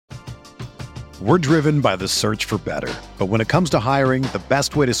We're driven by the search for better. But when it comes to hiring, the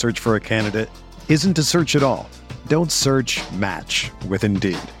best way to search for a candidate isn't to search at all. Don't search, match with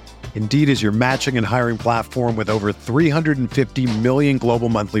Indeed. Indeed is your matching and hiring platform with over 350 million global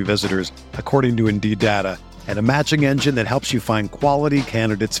monthly visitors, according to Indeed data, and a matching engine that helps you find quality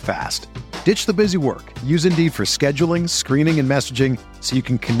candidates fast. Ditch the busy work. Use Indeed for scheduling, screening, and messaging so you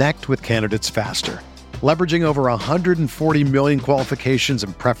can connect with candidates faster. Leveraging over 140 million qualifications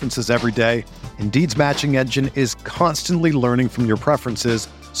and preferences every day, Indeed's matching engine is constantly learning from your preferences,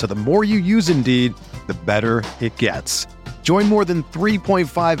 so the more you use Indeed, the better it gets. Join more than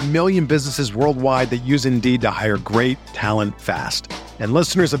 3.5 million businesses worldwide that use Indeed to hire great talent fast. And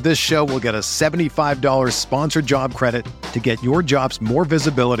listeners of this show will get a $75 sponsored job credit to get your jobs more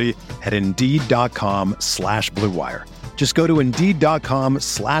visibility at Indeed.com/Blue Wire. Just go to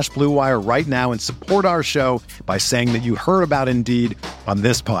Indeed.com/Blue Wire right now and support our show by saying that you heard about Indeed on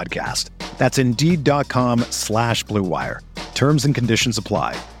this podcast. That's Indeed.com/Blue Wire. Terms and conditions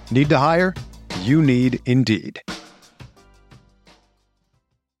apply. Need to hire? You need Indeed.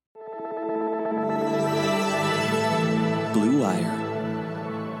 Blue Wire.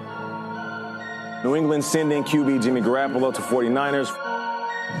 New England sending QB Jimmy Garoppolo to 49ers.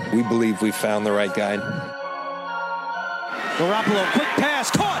 We believe we found the right guy. Garoppolo, quick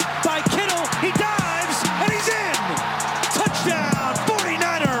pass, caught by Kittle. He dives, and he's in. Touchdown,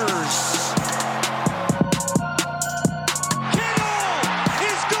 49ers. Kittle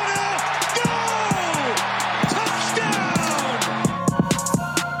is gonna go. Touchdown.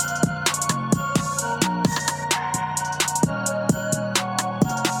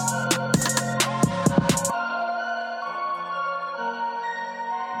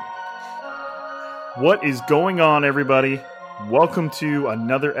 What is going on, everybody? Welcome to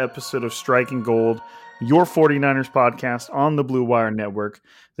another episode of Striking Gold, your 49ers podcast on the Blue Wire Network.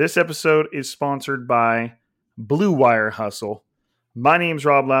 This episode is sponsored by Blue Wire Hustle. My name's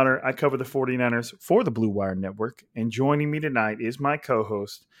Rob Louder. I cover the 49ers for the Blue Wire Network. And joining me tonight is my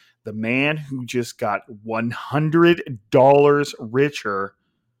co-host, the man who just got $100 richer,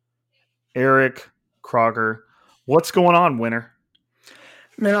 Eric Crocker. What's going on, winner?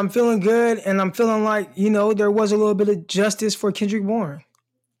 Man, I'm feeling good, and I'm feeling like, there was a little bit of justice for Kendrick Bourne.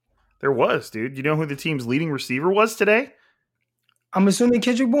 There was, dude. You know who the team's leading receiver was today? I'm assuming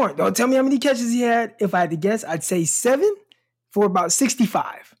Kendrick Bourne. Don't tell me how many catches he had. If I had to guess, I'd say 7 for about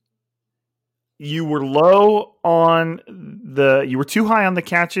 65. You were low on you were too high on the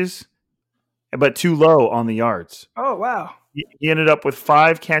catches, but too low on the yards. Oh, wow. He ended up with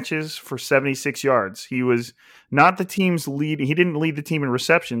 5 catches for 76 yards. He was not the team's lead. He didn't lead the team in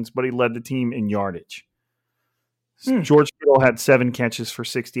receptions, but he led the team in yardage. George Kittle had 7 catches for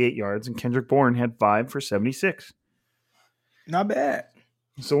 68 yards, and Kendrick Bourne had 5 for 76. Not bad.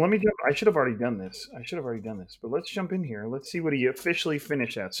 So let me jump. I should have already done this. But let's jump in here. Let's see what he officially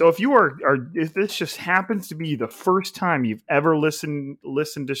finished at. So if this just happens to be the first time you've ever listened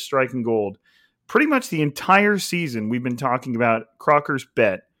to Striking Gold, pretty much the entire season we've been talking about Crocker's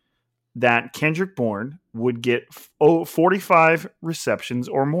bet that Kendrick Bourne would get 45 receptions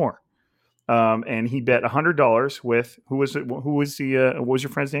or more. And he bet $100 with what was your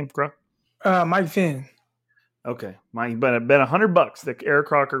friend's name, Croc? Mike Finn. Okay. But I bet $100 that Eric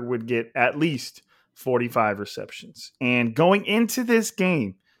Crocker would get at least 45 receptions. And going into this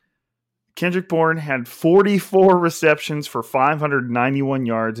game, Kendrick Bourne had 44 receptions for 591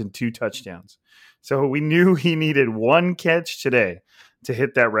 yards and 2 touchdowns. So we knew he needed 1 catch today to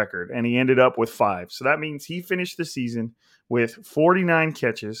hit that record, and he ended up with 5. So that means he finished the season with 49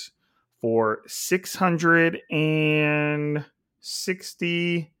 catches for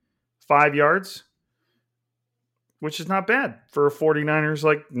 665 yards, which is not bad for a 49ers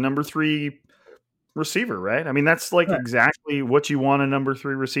number 3 receiver, right? I mean, that's exactly what you want a number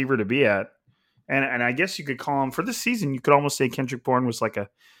 3 receiver to be at. And I guess you could call him for this season. You could almost say Kendrick Bourne was like a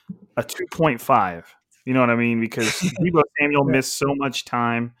 2.5. You know what I mean? Because Deebo Samuel missed so much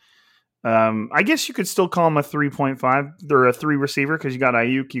time. I guess you could still call him a 3.5. They're a 3 receiver because you got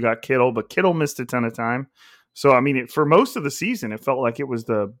Ayuk, you got Kittle, but Kittle missed a ton of time. So, I mean, for most of the season, it felt like it was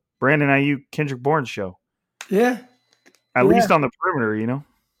the Brandon Ayuk, Kendrick Bourne show. Yeah. At least on the perimeter,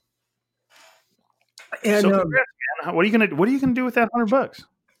 And, so, congrats, man. What are you gonna do with that $100?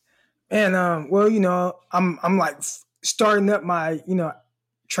 And I'm like starting up my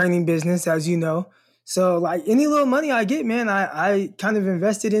training business, as you know. So like any little money I get, man, I kind of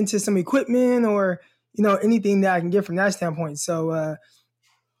invested into some equipment or anything that I can get from that standpoint. So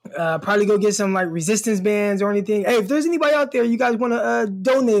probably go get some like resistance bands or anything. Hey, if there's anybody out there you guys want to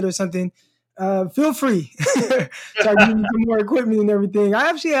donate or something, feel free. So I give you some more equipment and everything. I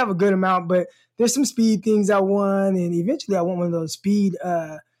actually have a good amount, but there's some speed things I want, and eventually I want one of those speed.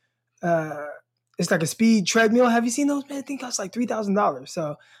 It's like a speed treadmill. Have you seen those? Man, I think costs like $3,000. So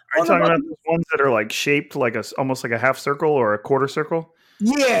Are you talking about those ones that are like shaped like almost like a half circle or a quarter circle?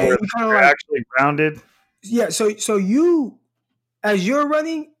 Yeah, Where kind of they're like actually rounded. yeah. So you, as you're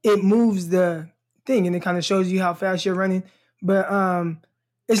running, it moves the thing and it kind of shows you how fast you're running. But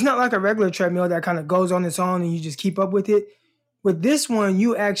it's not like a regular treadmill that kind of goes on its own and you just keep up with it. With this one,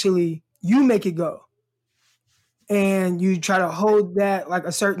 you make it go. And you try to hold that like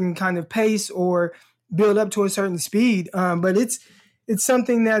a certain kind of pace or build up to a certain speed. But it's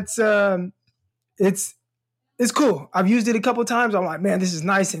something that's it's cool. I've used it a couple times. I'm like, man, this is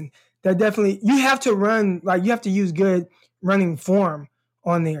nice. And that definitely, you have to run, like you have to use good running form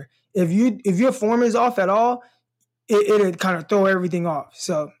on there. If your form is off at all, it'll kind of throw everything off.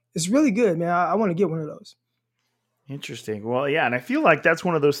 So it's really good, man. I want to get one of those. Interesting. Well, yeah. And I feel like that's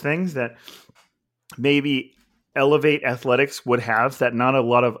one of those things that maybe Elevate Athletics would have that not a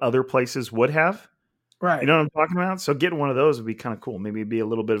lot of other places would have. Right. You know what I'm talking about? So getting one of those would be kind of cool. Maybe it'd be a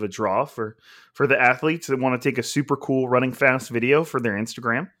little bit of a draw for the athletes that want to take a super cool running fast video for their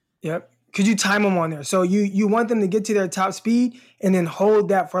Instagram. Yep. Could you time them on there? So you want them to get to their top speed and then hold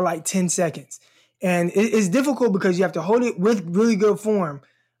that for like 10 seconds. And it's difficult because you have to hold it with really good form.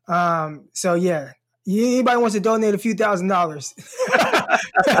 So yeah, anybody wants to donate a few $1,000s,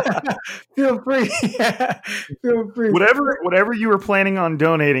 feel free. Feel free. Whatever you were planning on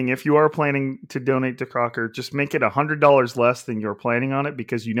donating, if you are planning to donate to Crocker, just make it $100 less than you're planning on it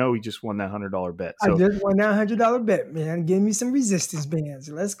because you know he just won that $100 bet. So, I just won that $100 bet, man. Give me some resistance bands.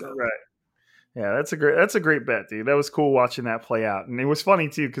 Let's go. Right. Yeah, that's a great bet, dude. That was cool watching that play out. And it was funny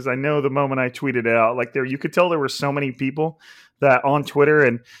too, because I know the moment I tweeted it out, like you could tell there were so many people that on Twitter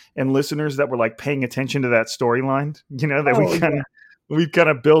and listeners that were like paying attention to that storyline, you know, that we've kind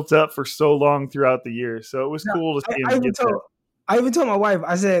of built up for so long throughout the year. So it was cool to see him get that. I even told my wife,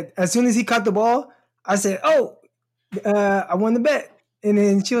 I said, as soon as he caught the ball, I said, I won the bet. And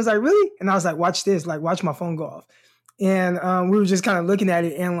then she was like, really? And I was like, watch this, like watch my phone go off. And we were just kind of looking at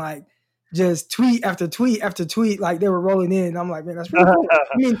it and like, just tweet after tweet after tweet, like they were rolling in. I'm like, man, that's pretty cool.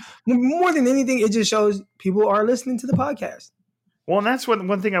 I mean, more than anything, it just shows people are listening to the podcast. Well, and that's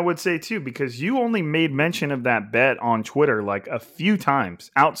one thing I would say too, because you only made mention of that bet on Twitter like a few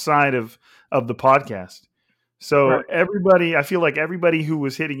times outside of the podcast. So right. I feel like everybody who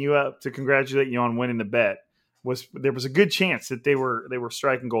was hitting you up to congratulate you on winning the bet there was a good chance that they were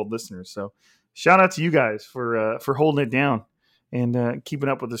striking gold listeners. So shout out to you guys for holding it down and keeping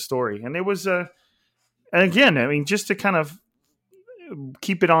up with the story. And it was, and again, I mean, just to kind of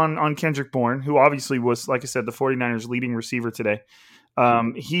keep it on Kendrick Bourne, who obviously was, like I said, the 49ers leading receiver today.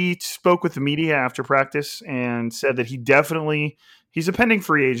 He spoke with the media after practice and said that he's a pending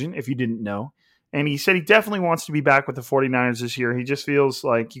free agent, if you didn't know. And he said he definitely wants to be back with the 49ers this year. He just feels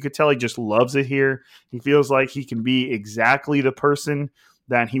like, you could tell he just loves it here. He feels like he can be exactly the person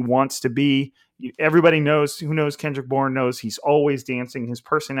that he wants to be. Everybody who knows Kendrick Bourne knows he's always dancing. His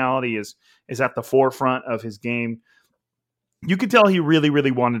personality is at the forefront of his game. You could tell he really,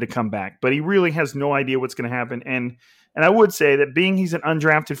 really wanted to come back, but he really has no idea what's going to happen. And I would say that being he's an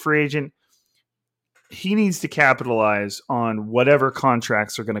undrafted free agent, he needs to capitalize on whatever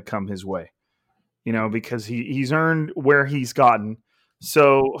contracts are going to come his way, you know, because he's earned where he's gotten.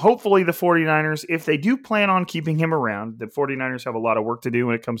 So hopefully the 49ers, if they do plan on keeping him around, the 49ers have a lot of work to do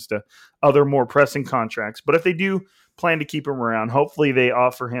when it comes to other more pressing contracts. But if they do plan to keep him around, hopefully they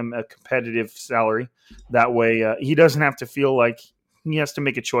offer him a competitive salary. That way he doesn't have to feel like he has to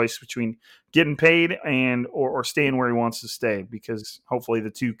make a choice between getting paid or staying where he wants to stay, because hopefully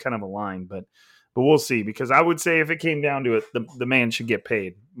the two kind of align. But we'll see, because I would say if it came down to it, the man should get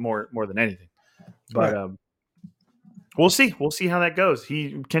paid more than anything. But right. We'll see. We'll see how that goes.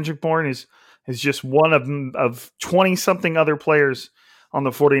 Kendrick Bourne is just one of 20-something other players on the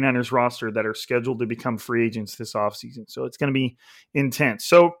 49ers roster that are scheduled to become free agents this offseason. So it's going to be intense.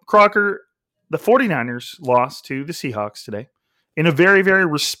 So, Crocker, the 49ers lost to the Seahawks today in a very, very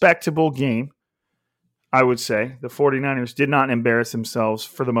respectable game, I would say. The 49ers did not embarrass themselves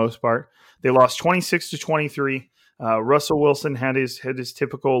for the most part. They lost 26-23. Russell Wilson had his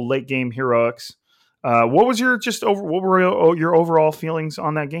typical late-game heroics. What were your overall feelings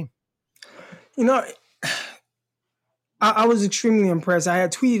on that game? You know, I was extremely impressed. I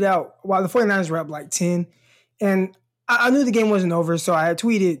had tweeted out while the 49ers were up like 10, and I knew the game wasn't over, so I had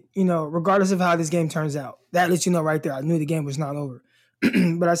tweeted, you know, regardless of how this game turns out. That lets you know right there, I knew the game was not over.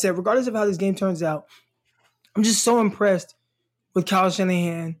 But I said, regardless of how this game turns out, I'm just so impressed with Kyle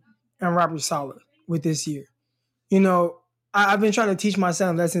Shanahan and Robert Saleh with this year. You know, I've been trying to teach my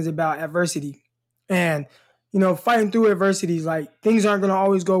son lessons about adversity and, you know, fighting through adversities. Like, things aren't going to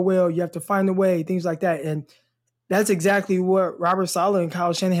always go well. You have to find a way, things like that. And that's exactly what Robert Saleh and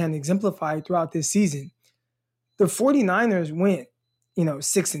Kyle Shanahan exemplified throughout this season. The 49ers went,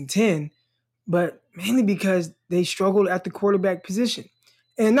 6-10, but mainly because they struggled at the quarterback position.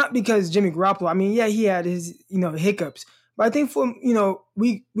 And not because Jimmy Garoppolo, I mean, yeah, he had his, hiccups. But I think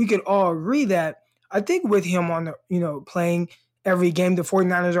we could all agree that I think with him on the, playing every game, the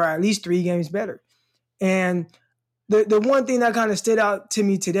 49ers are at least 3 games better. And the one thing that kind of stood out to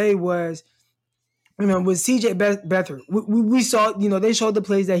me today was, with CJ Beathard. We saw, they showed the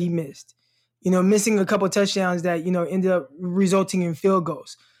plays that he missed, missing a couple touchdowns that, ended up resulting in field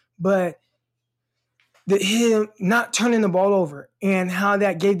goals. But him not turning the ball over and how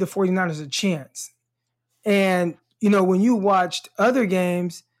that gave the 49ers a chance. And, when you watched other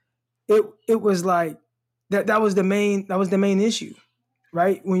games, it was like that was the main issue,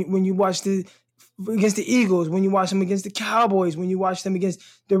 right? When you watched against the Eagles, when you watch them against the Cowboys, when you watch them against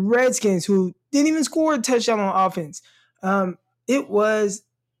the Redskins, who didn't even score a touchdown on offense. It was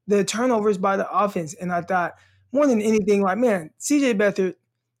the turnovers by the offense. And I thought more than anything, like, man, CJ Beathard,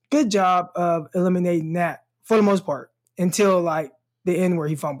 good job of eliminating that for the most part until like the end where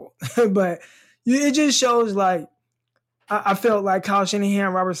he fumbled. But it just shows, like, I felt like Kyle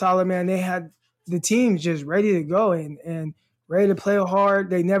Shanahan, Robert Saleh, man, they had the teams just ready to go and ready to play hard.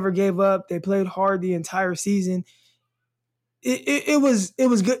 They never gave up. They played hard the entire season. It was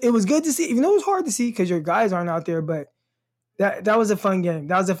good. It was good to see, even though it was hard to see because your guys aren't out there. But that was a fun game.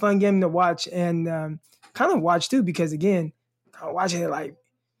 That was a fun game to watch and kind of watch too, because again, I'm watching it like,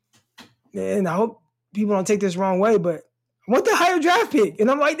 and I hope people don't take this wrong way, but I want the higher draft pick, and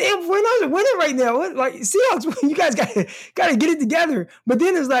I'm like, damn, 49ers are winning right now. What, like, Seahawks, you guys got to get it together. But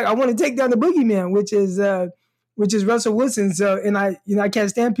then it's like I want to take down the boogeyman, which is Russell Wilson. So, and I can't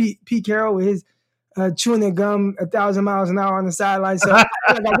stand Pete Carroll with his chewing their gum 1,000 miles an hour on the sideline. So I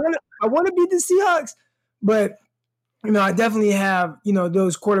want to beat the Seahawks, but I definitely have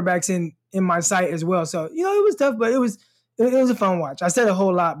those quarterbacks in my sight as well. So it was tough, but it was a fun watch. I said a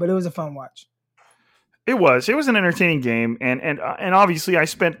whole lot, but it was a fun watch. It was an entertaining game, and obviously I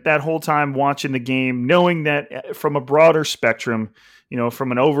spent that whole time watching the game, knowing that from a broader spectrum,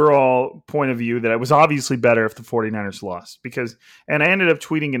 from an overall point of view, that it was obviously better if the 49ers lost, and I ended up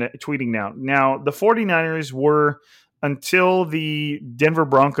tweeting out. Now, the 49ers were, until the Denver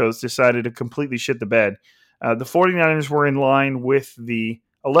Broncos decided to completely shit the bed, the 49ers were in line with the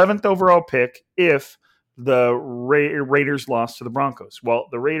 11th overall pick if the Raiders lost to the Broncos. Well,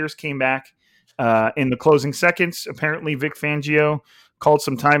 the Raiders came back in the closing seconds. Apparently, Vic Fangio called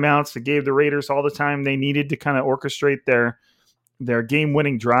some timeouts that gave the Raiders all the time they needed to kind of orchestrate their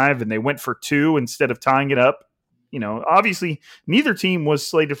game-winning drive, and they went for 2 instead of tying it up. Obviously, neither team was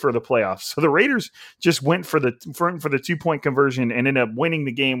slated for the playoffs, so the Raiders just went for the 2-point conversion and ended up winning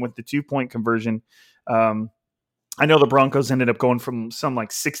the game with the 2-point conversion. I know the Broncos ended up going from some like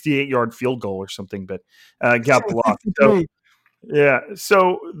 68-yard field goal or something, but got blocked. So, yeah,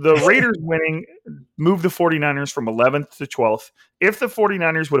 so the Raiders winning moved the 49ers from 11th to 12th. If the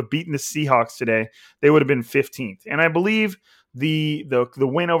 49ers would have beaten the Seahawks today, they would have been 15th. And I believe the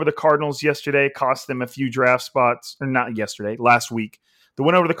win over the Cardinals yesterday cost them a few draft spots, or not yesterday, last week. The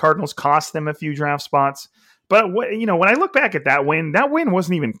win over the Cardinals cost them a few draft spots. But when I look back at that win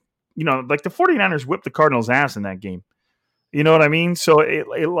wasn't even, like the 49ers whipped the Cardinals' ass in that game. You know what I mean? So it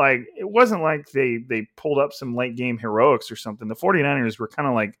wasn't like they pulled up some late game heroics or something. The 49ers were kind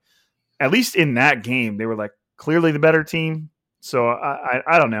of like, at least in that game, they were like clearly the better team. So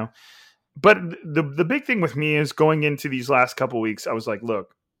I don't know. But the big thing with me is going into these last couple weeks, I was like,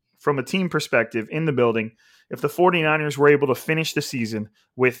 look, from a team perspective in the building, if the 49ers were able to finish the season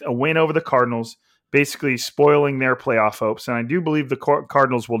with a win over the Cardinals, basically spoiling their playoff hopes, and I do believe the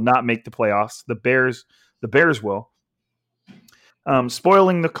Cardinals will not make the playoffs. The Bears will.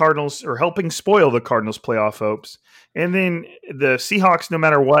 Spoiling the Cardinals, or helping spoil the Cardinals' playoff hopes, and then the Seahawks, no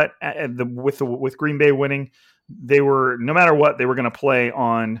matter what, with Green Bay winning, they were going to play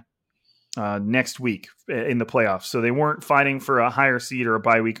on next week in the playoffs, so they weren't fighting for a higher seed or a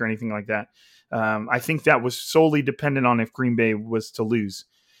bye week or anything like that. I think that was solely dependent on if Green Bay was to lose,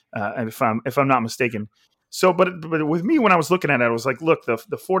 if I'm not mistaken. So, but with me, when I was looking at it, I was like, look, the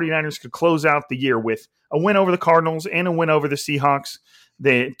 49ers could close out the year with a win over the Cardinals and a win over the Seahawks.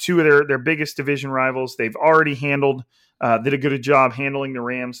 Two of their biggest division rivals. They've already did a good job handling the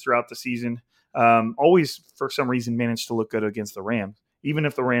Rams throughout the season. Always, for some reason, managed to look good against the Rams, even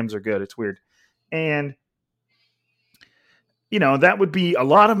if the Rams are good. It's weird. And that would be a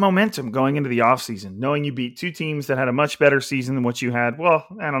lot of momentum going into the offseason, knowing you beat two teams that had a much better season than what you had. Well,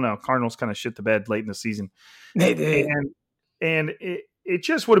 I don't know. Cardinals kind of shit the bed late in the season. They did. And it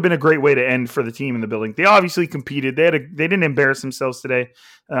just would have been a great way to end for the team in the building. They obviously competed. They didn't embarrass themselves today.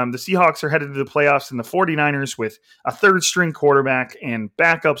 The Seahawks are headed to the playoffs, and the 49ers, with a third-string quarterback and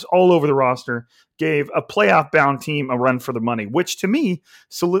backups all over the roster, gave a playoff-bound team a run for the money, which to me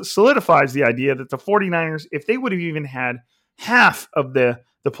solidifies the idea that the 49ers, if they would have even had half of the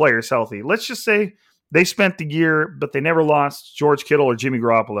players healthy, let's just say they spent the year, but they never lost George Kittle or Jimmy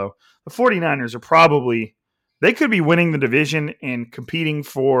Garoppolo, the 49ers are probably – they could be winning the division and competing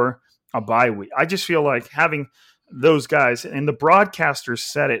for a bye week. I just feel like having those guys, and the broadcasters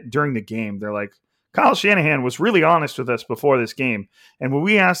said it during the game. They're like, Kyle Shanahan was really honest with us before this game. And when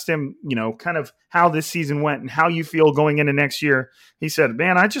we asked him, kind of how this season went and how you feel going into next year, he said,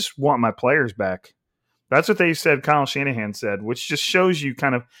 man, I just want my players back. That's what they said, Kyle Shanahan said, which just shows you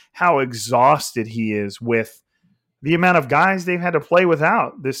kind of how exhausted he is with the amount of guys they've had to play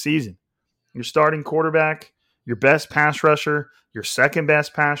without this season. Your starting quarterback, your best pass rusher, your second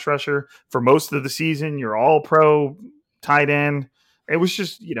best pass rusher for most of the season, your all-pro tight end. It was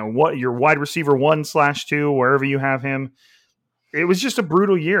just, what your wide receiver 1/2, wherever you have him. It was just a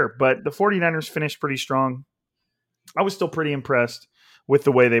brutal year, but the 49ers finished pretty strong. I was still pretty impressed with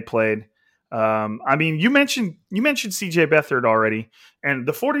the way they played. You mentioned CJ Beathard already, and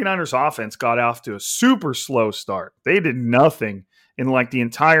the 49ers offense got off to a super slow start. They did nothing in like the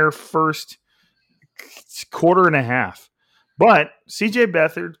entire first quarter and a half, but CJ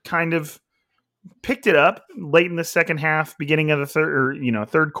Beathard kind of picked it up late in the second half, beginning of the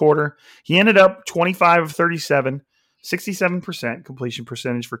third quarter. He ended up 25 of 37, 67% completion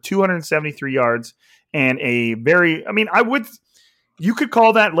percentage for 273 yards and a very, you could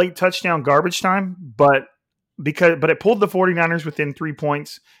call that late touchdown garbage time, but it pulled the 49ers within 3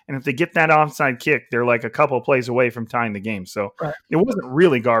 points. And if they get that onside kick, they're like a couple of plays away from tying the game. So It wasn't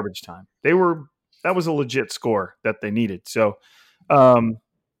really garbage time. That was a legit score that they needed. So,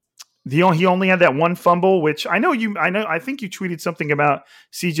 he only had that one fumble, which I think you tweeted something about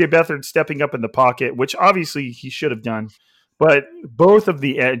CJ Beathard stepping up in the pocket, which obviously he should have done. But both of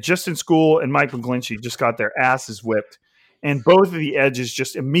the Justin School and Mike McGlinchey just got their asses whipped, and both of the edges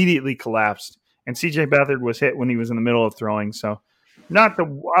just immediately collapsed. And CJ Beathard was hit when he was in the middle of throwing. So,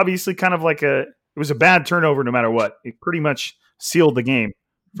 obviously kind of like it was a bad turnover no matter what. It pretty much sealed the game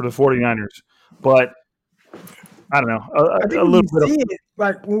for the 49ers. But I don't know. A little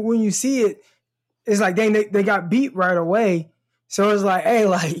bit when you see it, it's like they got beat right away. So it's like, hey,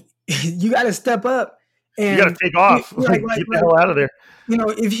 like you got to step up and you got to take off. Get the hell out of there.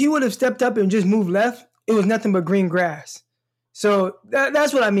 If he would have stepped up and just moved left, it was nothing but green grass. So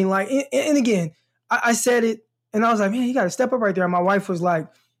that's what I mean. Like, and again, I said it, and I was like, man, you got to step up right there. And my wife was like,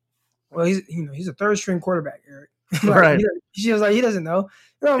 well, he's a third string quarterback, Eric. Right. She was like, he doesn't know.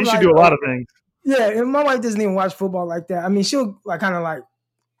 He should do a lot of things. Yeah, and my wife doesn't even watch football like that. I mean, she'll kind of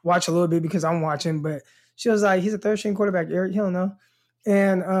watch a little bit because I'm watching, but she was like, he's a third string quarterback, Eric. He don't know.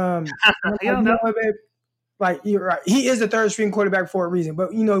 And he don't know. Babe, like, you're right. He is a third string quarterback for a reason.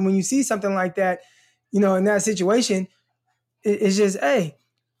 But when you see something like that, in that situation, it's just, hey,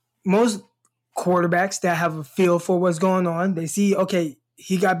 most quarterbacks that have a feel for what's going on, they see, okay,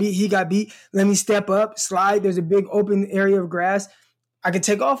 he got beat. Let me step up, slide. There's a big open area of grass. I can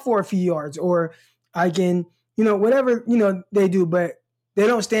take off for a few yards, or I can, whatever, they do, but they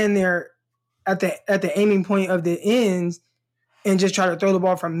don't stand there at the aiming point of the ends and just try to throw the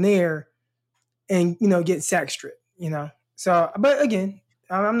ball from there and, get sack stripped, So, but again,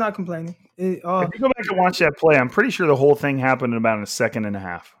 I'm not complaining. If you go back and watch that play, I'm pretty sure the whole thing happened in about a second and a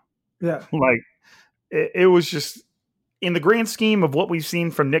half. Yeah. It was just, in the grand scheme of what we've seen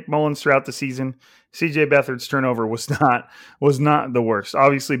from Nick Mullins throughout the season, CJ Beathard's turnover was not the worst.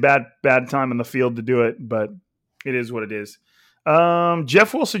 Obviously, bad time in the field to do it, but it is what it is.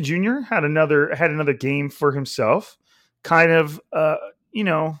 Jeff Wilson Jr. had another game for himself, kind of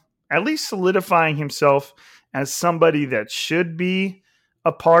at least solidifying himself as somebody that should be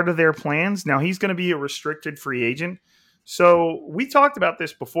a part of their plans. Now he's going to be a restricted free agent. So we talked about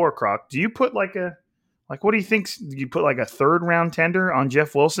this before, Croc. Do you put what do you think? Do you put a third round tender on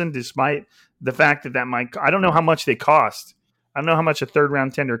Jeff Wilson, despite the fact that might, I don't know how much they cost. I don't know how much a third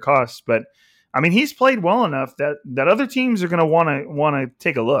round tender costs, but he's played well enough that other teams are going to want to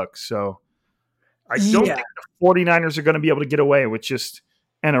take a look. So I don't think the 49ers are going to be able to get away with just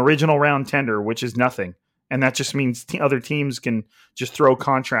an original round tender, which is nothing. And that just means other teams can just throw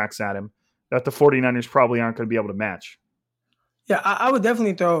contracts at him that the 49ers probably aren't going to be able to match. Yeah, I would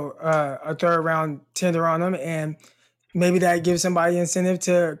definitely throw a third round tender on him. And maybe that gives somebody incentive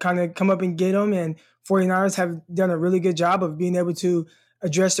to kind of come up and get them. And 49ers have done a really good job of being able to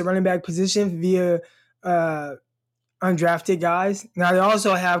address the running back position via undrafted guys. Now they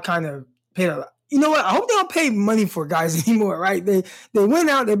also have kind of paid a lot. You know what? I hope they don't pay money for guys anymore, right? They went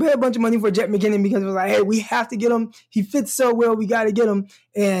out, they paid a bunch of money for Jet McKinnon because it was like, hey, we have to get him. He fits so well, we got to get him,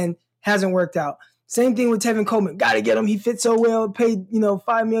 and hasn't worked out. Same thing with Tevin Coleman. Got to get him. He fits so well, paid,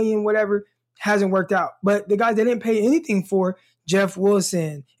 $5 million, whatever, hasn't worked out. But the guys they didn't pay anything for, Jeff Wilson.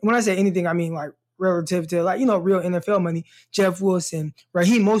 And when I say anything, I mean like relative to real NFL money, Jeff Wilson,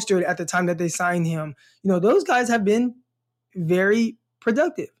 Raheem Mostert at the time that they signed him. Those guys have been very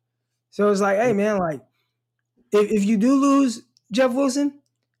productive. So it's like, hey, man, like if you do lose Jeff Wilson,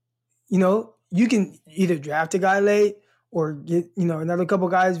 you can either draft a guy late or get, another couple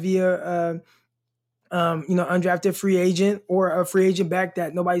guys via, undrafted free agent or a free agent back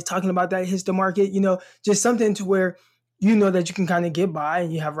that nobody's talking about that hits the market, just something to where that you can kind of get by,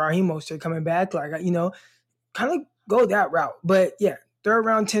 and you have Raheem Mostert coming back, like, kind of go that route. But yeah, third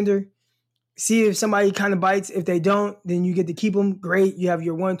round tender. See if somebody kind of bites. If they don't, then you get to keep them. Great. You have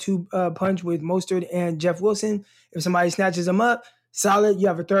your 1-2 punch with Mostert and Jeff Wilson. If somebody snatches them up, solid. You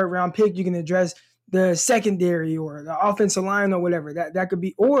have a third round pick. You can address the secondary or the offensive line or whatever. That could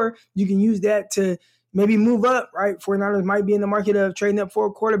be, or you can use that to maybe move up, right? 49ers might be in the market of trading up for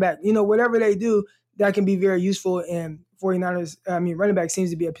a quarterback. Whatever they do, that can be very useful. And 49ers, running back seems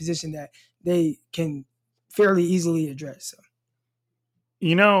to be a position that they can fairly easily address.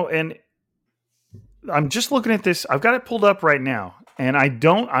 So. And I'm just looking at this. I've got it pulled up right now, and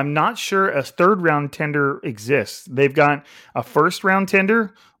I'm not sure a third round tender exists. They've got a first round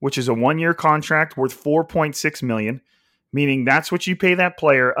tender, which is a 1-year contract worth $4.6 million, meaning that's what you pay that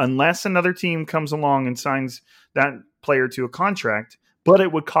player unless another team comes along and signs that player to a contract, but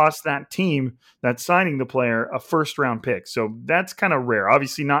it would cost that team that's signing the player a first round pick. So that's kind of rare.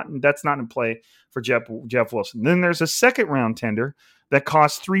 Obviously that's not in play for Jeff Wilson. Then there's a second round tender that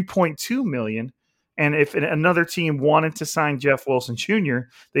costs $3.2 million. And if another team wanted to sign Jeff Wilson Jr.,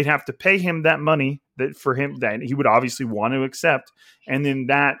 they'd have to pay him that money that he would obviously want to accept. And then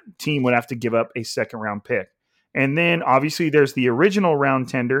that team would have to give up a second round pick. And then obviously there's the original round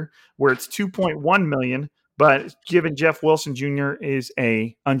tender where it's $2.1 million, but given Jeff Wilson Jr. is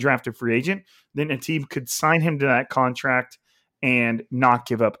a undrafted free agent, then a team could sign him to that contract and not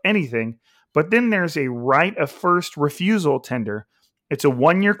give up anything. But then there's a right of first refusal tender. It's a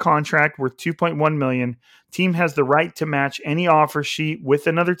 1-year contract worth $2.1 million. Team has the right to match any offer sheet with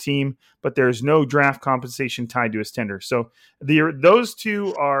another team, but there's no draft compensation tied to his tender. So those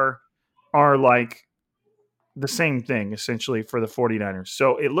two are like the same thing essentially for the 49ers.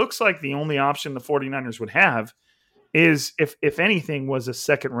 So it looks like the only option the 49ers would have is if anything was a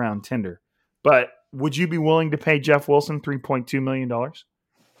second round tender. But would you be willing to pay Jeff Wilson $3.2 million?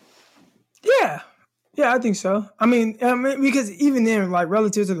 Yeah, I think so. I mean, because even then, like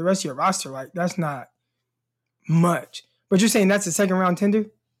relative to the rest of your roster, like that's not much. But you're saying that's a second round tender?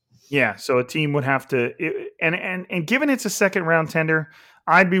 Yeah. So a team would have to, and given it's a second round tender,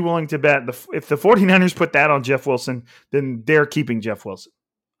 I'd be willing to bet if the 49ers put that on Jeff Wilson, then they're keeping Jeff Wilson.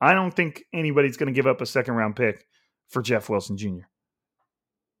 I don't think anybody's going to give up a second round pick for Jeff Wilson Jr.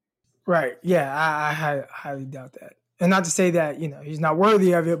 Right. Yeah, I highly doubt that. And not to say that, he's not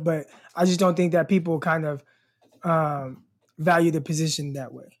worthy of it, but I just don't think that people kind of value the position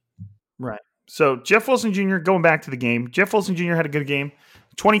that way. Right. So Jeff Wilson Jr., going back to the game, Jeff Wilson Jr. had a good game.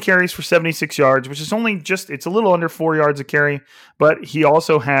 20 carries for 76 yards, which is it's a little under 4 yards a carry, but he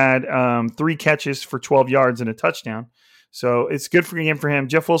also had 3 catches for 12 yards and a touchdown. So it's good for game for him.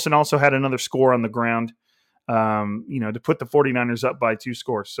 Jeff Wilson also had another score on the ground, to put the 49ers up by 2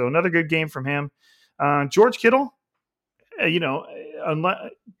 scores. So another good game from him. George Kittle,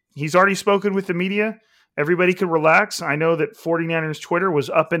 he's already spoken with the media. Everybody could relax. I know that 49ers Twitter was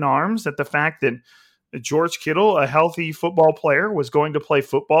up in arms at the fact that George Kittle, a healthy football player, was going to play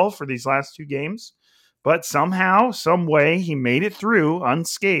football for these last 2 games. But somehow, some way, he made it through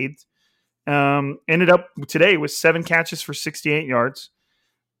unscathed. Ended up today with 7 catches for 68 yards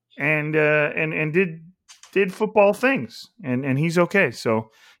and did football things. And he's okay.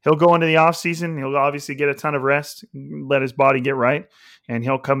 So he'll go into the offseason. He'll obviously get a ton of rest, let his body get right, and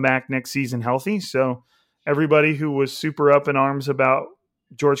he'll come back next season healthy. So everybody who was super up in arms about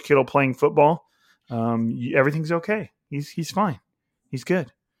George Kittle playing football, everything's okay. He's fine. He's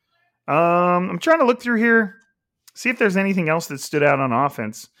good. I'm trying to look through here, see if there's anything else that stood out on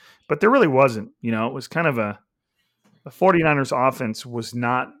offense, but there really wasn't. It was kind of the 49ers offense was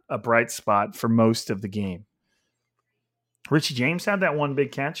not a bright spot for most of the game. Richie James had that one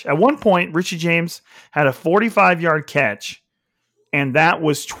big catch. At one point, Richie James had a 45-yard catch, and that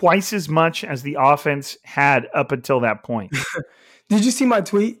was twice as much as the offense had up until that point. Did you see my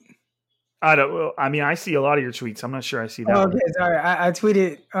tweet? I see a lot of your tweets. I'm not sure I see that. Okay, sorry. I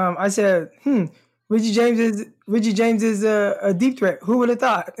tweeted. I said, Richie James is a deep threat. Who would have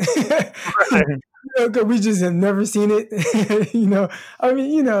thought? We just have never seen it.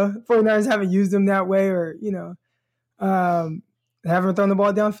 49ers haven't used him that way, or haven't thrown the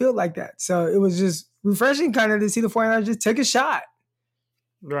ball downfield like that. So it was just refreshing, kind of, to see the 49ers just take a shot.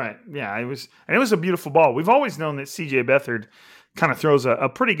 Right. Yeah. It was a beautiful ball. We've always known that CJ Beathard kind of throws a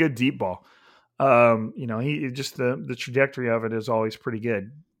pretty good deep ball. He just the trajectory of it is always pretty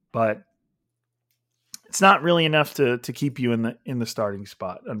good, but it's not really enough to keep you in the starting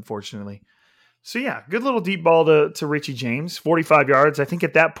spot, unfortunately. So yeah, good little deep ball to Richie James, 45 yards. I think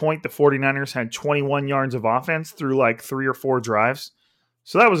at that point the 49ers had 21 yards of offense through like 3 or 4 drives.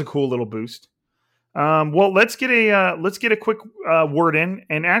 So that was a cool little boost. Well, let's get a quick word in.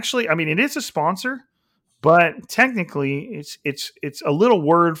 And actually, I mean, it is a sponsor, but technically it's a little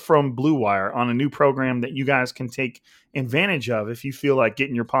word from Blue Wire on a new program that you guys can take advantage of if you feel like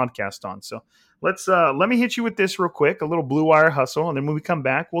getting your podcast on. So let me hit you with this real quick, a little Blue Wire hustle, and then when we come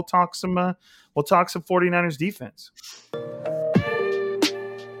back, we'll talk some 49ers defense.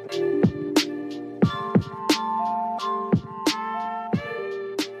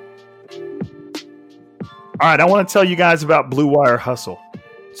 All right, I want to tell you guys about Blue Wire Hustle.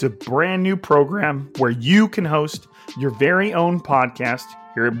 It's a brand new program where you can host your very own podcast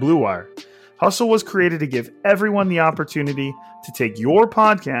here at Blue Wire. Hustle was created to give everyone the opportunity to take your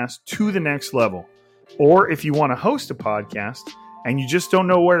podcast to the next level. Or if you want to host a podcast and you just don't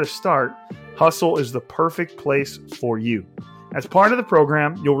know where to start, Hustle is the perfect place for you. As part of the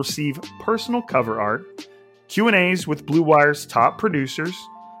program, you'll receive personal cover art, Q&As with Blue Wire's top producers,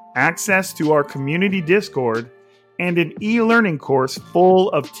 access to our community Discord, and an e-learning course full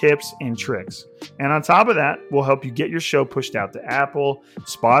of tips and tricks. And on top of that, we'll help you get your show pushed out to Apple,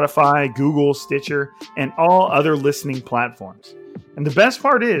 Spotify, Google, Stitcher, and all other listening platforms. And the best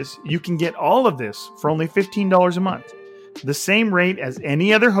part is, you can get all of this for only $15 a month. The same rate as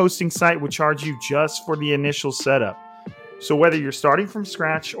any other hosting site would charge you just for the initial setup. So whether you're starting from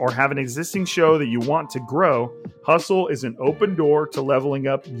scratch or have an existing show that you want to grow, Hustle is an open door to leveling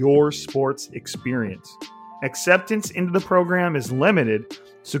up your sports experience. Acceptance into the program is limited,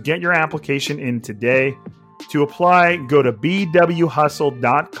 so get your application in today. To apply, go to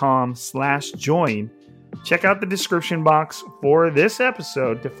bwhustle.com/join. Check out the description box for this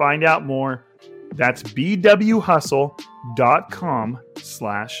episode to find out more. That's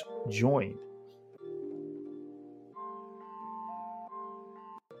bwhustle.com/join.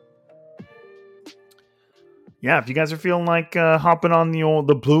 Yeah, if you guys are feeling like hopping on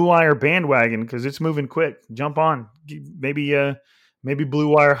the Blue Wire bandwagon because it's moving quick, jump on. Maybe Blue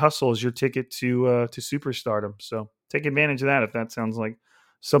Wire Hustle is your ticket to superstardom. So take advantage of that if that sounds like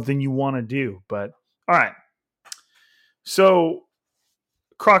something you want to do. But all right, so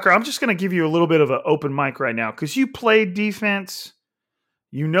Crocker, I'm just going to give you a little bit of an open mic right now because you played defense.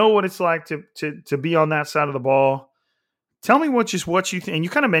 You know what it's like to be on that side of the ball. Tell me what you think, and you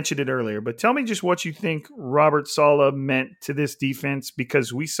kind of mentioned it earlier, but tell me just what you think Robert Saleh meant to this defense,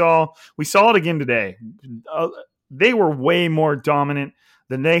 because we saw it again today. They were way more dominant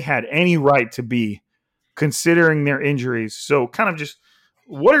than they had any right to be, considering their injuries. So kind of just,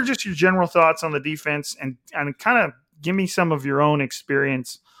 what are just your general thoughts on the defense, and kind of give me some of your own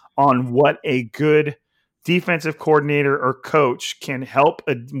experience on what a good defensive coordinator or coach can help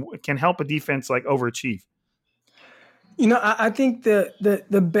a defense like overachieve. I think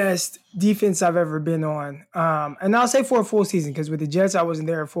the best defense I've ever been on, and I'll say for a full season, because with the Jets I wasn't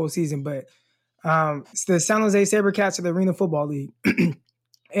there a full season, but it's the San Jose SaberCats of the Arena Football League.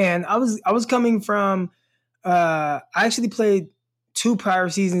 And I was coming from I actually played 2 prior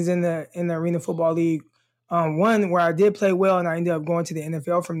seasons in the Arena Football League. One where I did play well and I ended up going to the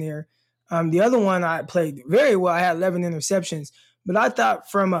NFL from there. The other one I played very well. I had 11 interceptions. But I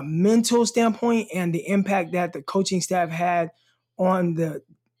thought from a mental standpoint and the impact that the coaching staff had on the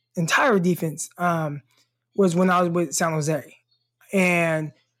entire defense was when I was with San Jose.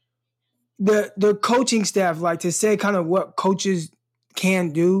 And the coaching staff, like, to say kind of what coaches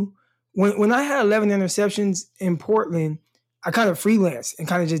can do. When I had 11 interceptions in Portland, I kind of freelanced and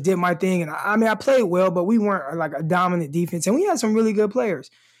kind of just did my thing. And I played well, but we weren't like a dominant defense. And we had some really good players.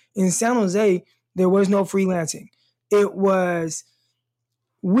 In San Jose, there was no freelancing. It was,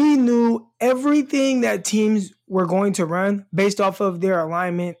 we knew everything that teams were going to run based off of their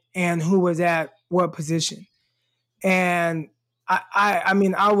alignment and who was at what position. And I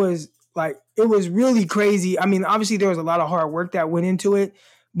mean, I was like, it was really crazy. I mean, obviously there was a lot of hard work that went into it,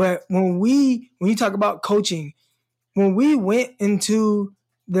 but when you talk about coaching, when we went into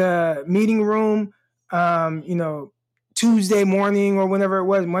the meeting room, Tuesday morning or whenever it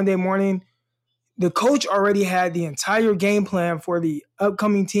was, Monday morning, the coach already had the entire game plan for the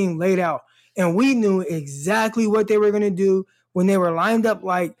upcoming team laid out. And we knew exactly what they were going to do when they were lined up,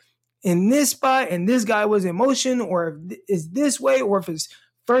 like in this spot and this guy was in motion, or if it's this way, or if it's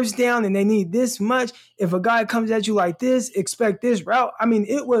first down and they need this much. If a guy comes at you like this, expect this route. I mean,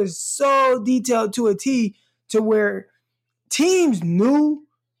 it was so detailed to a T, to where teams knew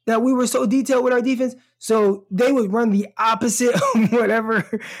that we were so detailed with our defense, so they would run the opposite of whatever,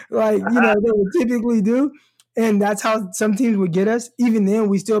 they would typically do. And that's how some teams would get us. Even then,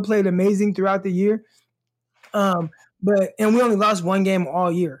 we still played amazing throughout the year. And we only lost one game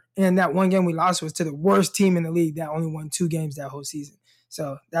all year. And that one game we lost was to the worst team in the league that only won 2 games that whole season.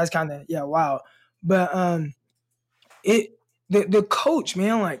 So that's kind of, wow. But the coach,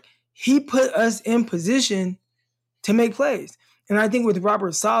 man, like, he put us in position to make plays. And I think with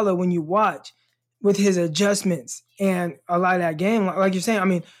Robert Saleh, when you watch with his adjustments and a lot of that game, like you're saying, I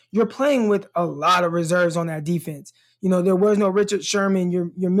mean, you're playing with a lot of reserves on that defense. There was no Richard Sherman.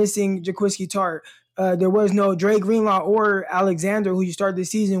 You're missing Jaquiski Tartt. There was no Dre Greenlaw or Alexander, who you started the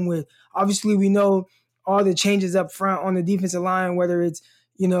season with. Obviously, we know all the changes up front on the defensive line, whether it's,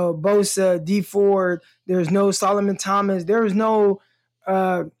 Bosa, D Ford. There's no Solomon Thomas. There's no,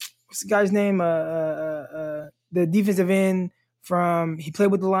 what's the guy's name? The defensive end he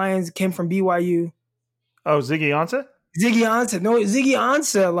played with the Lions, came from BYU. Oh, Ziggy Ansah? Ziggy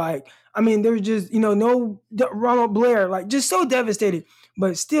Ansah, like, I mean, there was just, no Ronald Blair, like, just so devastated.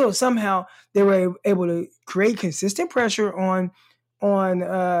 But still, somehow, they were able to create consistent pressure on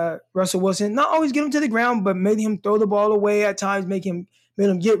Russell Wilson. Not always get him to the ground, but made him throw the ball away at times, made him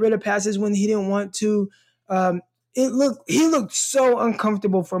get rid of passes when he didn't want to. He looked so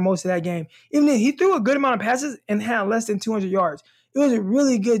uncomfortable for most of that game. Even then, he threw a good amount of passes and had less than 200 yards. It was a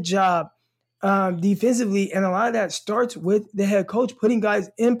really good job defensively, and a lot of that starts with the head coach putting guys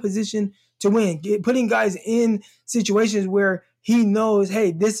in position to win, putting guys in situations where he knows,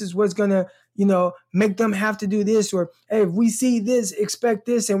 hey, this is what's going to, make them have to do this, or, hey, if we see this, expect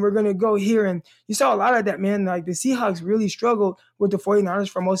this, and we're going to go here. And you saw a lot of that, man. Like, the Seahawks really struggled with the 49ers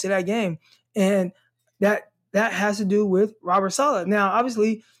for most of that game, and that has to do with Robert Saleh. Now,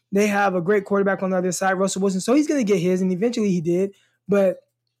 obviously, they have a great quarterback on the other side, Russell Wilson, so he's going to get his, and eventually he did. But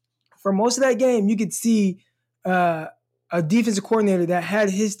for most of that game, you could see a defensive coordinator that had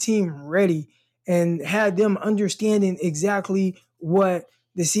his team ready and had them understanding exactly what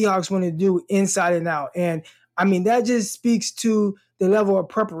the Seahawks want to do inside and out. And, I mean, that just speaks to the level of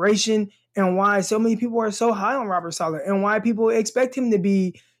preparation and why so many people are so high on Robert Saleh and why people expect him to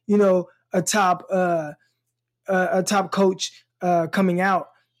be, a top coach coming out.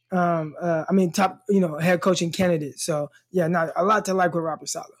 Top, head coaching candidate. So, yeah, not a lot to like with Robert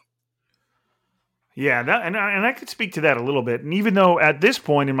Saleh. Yeah, and I could speak to that a little bit. And even though at this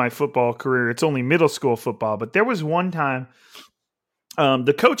point in my football career, it's only middle school football, but there was one time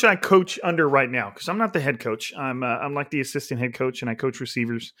the coach I coach under right now, because I'm not the head coach. I'm like the assistant head coach, and I coach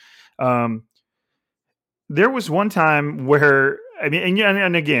receivers. There was one time where, I mean,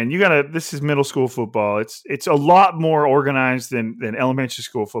 and again, this is middle school football. It's a lot more organized than elementary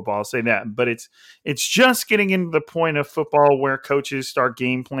school football. I'll say that, but it's just getting into the point of football where coaches start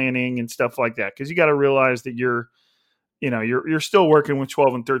game planning and stuff like that. Cause you got to realize that you're still working with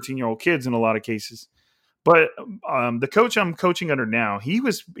 12 and 13-year-old kids in a lot of cases. But the coach I'm coaching under now,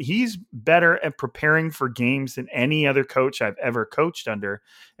 he's better at preparing for games than any other coach I've ever coached under,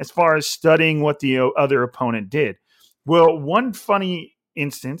 as far as studying what the other opponent did. Well, one funny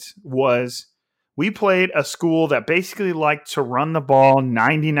instance was we played a school that basically liked to run the ball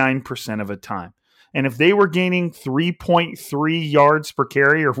 99% of the time. And if they were gaining 3.3 yards per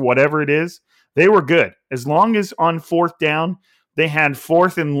carry or whatever it is, they were good. As long as on 4th down, they had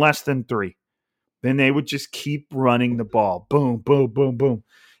 4th and less than 3. Then they would just keep running the ball. Boom, boom, boom, boom.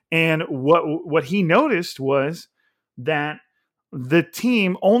 And what he noticed was that the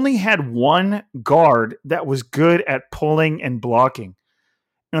team only had one guard that was good at pulling and blocking.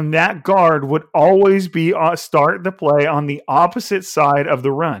 And that guard would always be start the play on the opposite side of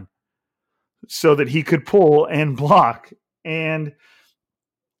the run so that he could pull and block. And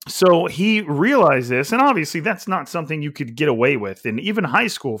so he realized this, and obviously that's not something you could get away with in even high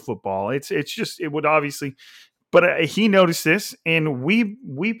school football. It would obviously, but he noticed this, and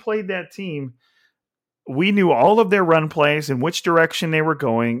we played that team we knew all of their run plays and which direction they were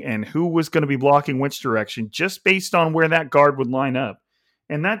going and who was going to be blocking which direction just based on where that guard would line up.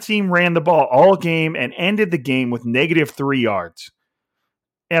 And that team ran the ball all game and ended the game with -3 yards.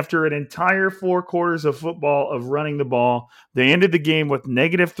 After an entire 4 quarters of football of running the ball, they ended the game with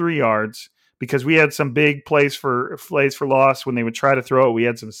 -3 yards because we had some big plays for loss when they would try to throw it. We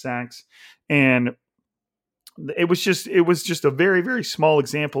had some sacks, and it was just a very, very small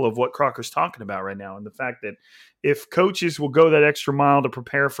example of what Crocker's talking about right now, and the fact that if coaches will go that extra mile to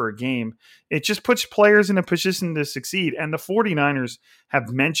prepare for a game, it just puts players in a position to succeed. And the 49ers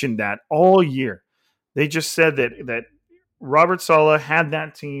have mentioned that all year. They just said that Robert Saleh had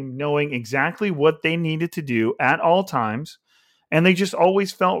that team knowing exactly what they needed to do at all times, and they just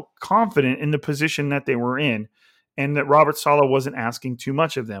always felt confident in the position that they were in, and that Robert Saleh wasn't asking too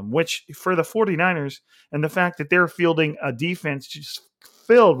much of them, which for the 49ers and the fact that they're fielding a defense just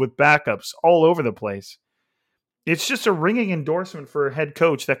filled with backups all over the place, it's just a ringing endorsement for a head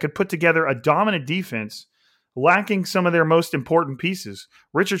coach that could put together a dominant defense lacking some of their most important pieces.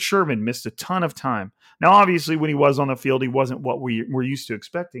 Richard Sherman missed a ton of time. Now, obviously, when he was on the field, he wasn't what we were used to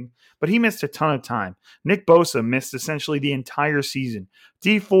expecting, but he missed a ton of time. Nick Bosa missed essentially the entire season.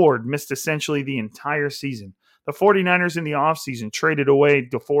 Dee Ford missed essentially the entire season. The 49ers in the offseason traded away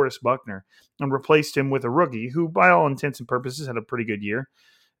DeForest Buckner and replaced him with a rookie who, by all intents and purposes, had a pretty good year.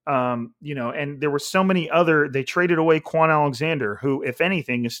 And there were so many other, they traded away Quan Alexander, who, if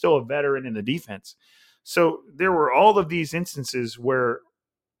anything, is still a veteran in the defense. So there were all of these instances where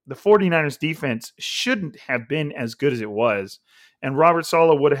the 49ers defense shouldn't have been as good as it was. And Robert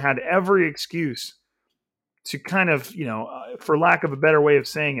Saleh would have had every excuse to kind of, for lack of a better way of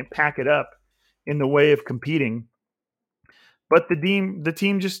saying it, pack it up in the way of competing. But the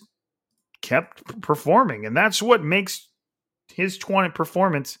team just kept performing. And that's what makes his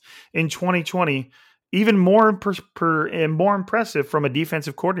performance in 2020 even more impressive from a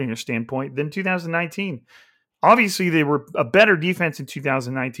defensive coordinator standpoint than 2019. Obviously, they were a better defense in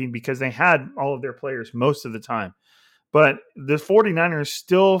 2019 because they had all of their players most of the time. But the 49ers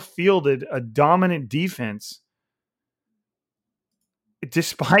still fielded a dominant defense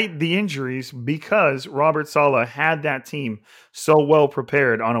despite the injuries because Robert Saleh had that team so well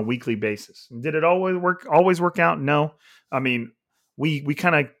prepared on a weekly basis. Did it always work out? No. I mean, we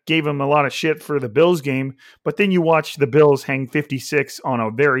kind of gave him a lot of shit for the Bills game, but then you watch the Bills hang 56 on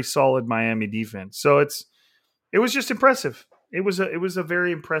a very solid Miami defense. So it was just impressive. It was a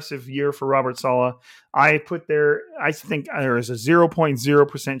very impressive year for Robert Saleh. I think there is a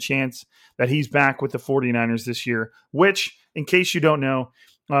 0.0% chance that he's back with the 49ers this year, which, in case you don't know,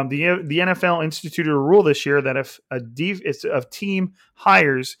 the NFL instituted a rule this year that if a team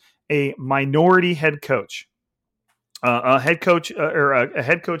hires a minority head coach, a head coach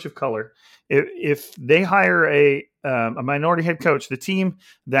of color, if they hire a minority head coach, the team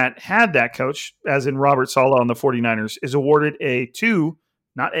that had that coach, as in Robert Saleh on the 49ers, is awarded two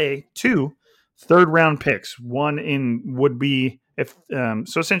third-round picks. One would be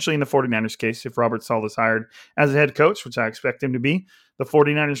so essentially in the 49ers case, if Robert Saleh is hired as a head coach, which I expect him to be, the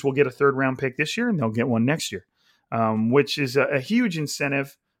 49ers will get a third-round pick this year, and they'll get one next year, which is a huge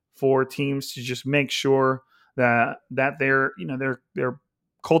incentive for teams to just make sure that they're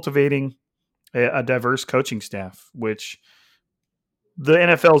cultivating a diverse coaching staff, which the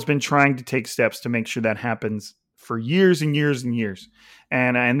NFL has been trying to take steps to make sure that happens for years and years and years.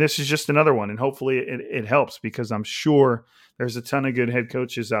 And this is just another one. And hopefully it helps, because I'm sure there's a ton of good head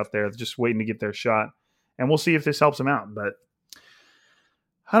coaches out there just waiting to get their shot. And we'll see if this helps them out. But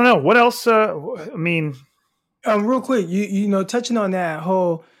I don't know. What else? Real quick, touching on that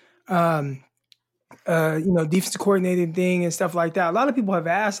whole defensive coordinating thing and stuff like that. A lot of people have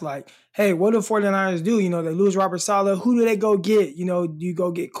asked, like, hey, what do the 49ers do? They lose Robert Saleh. Who do they go get? Do you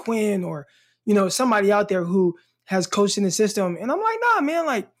go get Quinn or, somebody out there who has coached in the system? And I'm like, nah, man,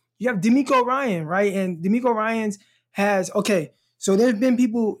 like, you have DeMeco Ryan, right? And DeMeco Ryan's so there's been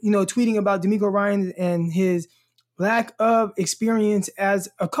people, tweeting about DeMeco Ryan and his lack of experience as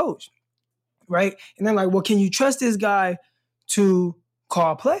a coach, right? And they're like, well, can you trust this guy to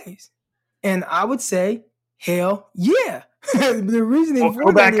call plays? And I would say, hell yeah. The reasoning for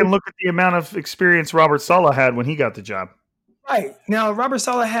go back and look at the amount of experience Robert Saleh had when he got the job. Right. Now, Robert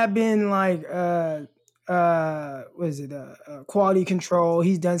Saleh had been like, quality control.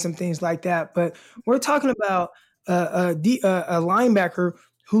 He's done some things like that. But we're talking about a linebacker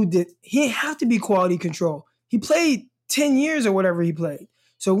who he didn't have to be quality control. He played 10 years or whatever he played.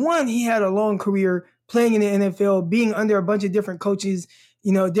 So one, he had a long career playing in the NFL, being under a bunch of different coaches,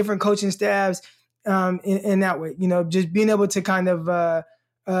 different coaching staffs, in that way, just being able to kind of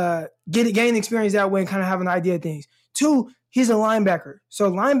gain experience that way and kind of have an idea of things. 2, he's a linebacker.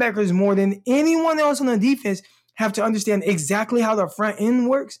 So linebackers more than anyone else on the defense have to understand exactly how the front end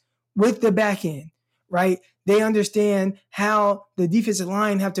works with the back end, right? They understand how the defensive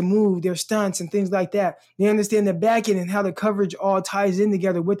line have to move their stunts and things like that. They understand the back end and how the coverage all ties in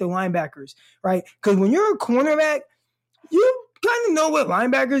together with the linebackers, right? Because when you're a cornerback, you kind of know what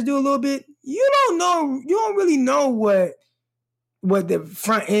linebackers do a little bit. You don't really know what the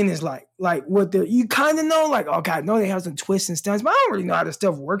front end is like you kind of know, like, okay, I know they have some twists and stunts, but I don't really know how the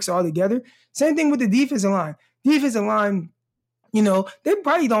stuff works all together. Same thing with the defensive line. Defensive line, they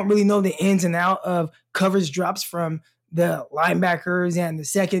probably don't really know the ins and out of coverage drops from the linebackers and the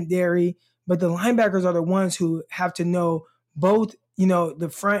secondary, but the linebackers are the ones who have to know both, the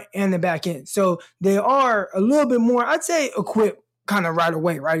front and the back end. So they are a little bit more, I'd say, equipped kind of right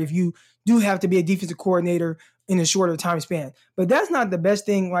away, right? If you do have to be a defensive coordinator in a shorter time span. But that's not the best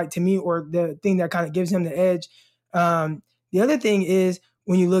thing, like, to me, or the thing that kind of gives him the edge. The other thing is,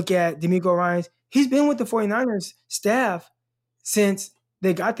 when you look at DeMeco Ryans, he's been with the 49ers staff since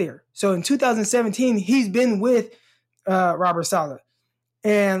they got there. So in 2017, he's been with Robert Saleh.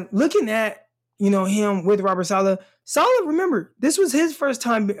 And looking at, him with Robert Saleh, remember, this was his first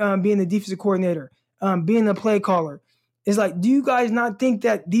time being the defensive coordinator, being a play caller. It's like, do you guys not think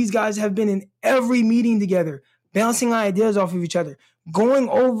that these guys have been in every meeting together, bouncing ideas off of each other, going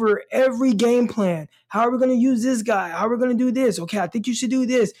over every game plan? How are we going to use this guy? How are we going to do this? Okay, I think you should do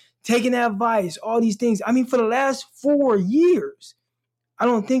this. Taking advice, all these things. I mean, for the last 4 years, I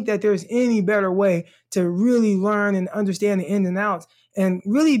don't think that there's any better way to really learn and understand the ins and outs and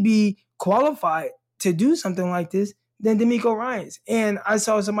really be qualified to do something like this than DeMeco Ryans. And I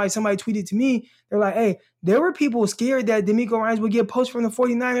saw somebody tweeted to me, they're like, hey, there were people scared that DeMeco Ryans would get poached from the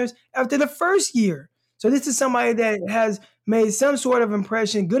 49ers after the first year. So this is somebody that has made some sort of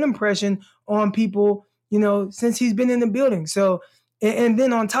good impression on people, since he's been in the building. So, and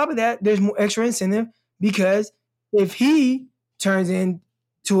then on top of that, there's more extra incentive, because if he turns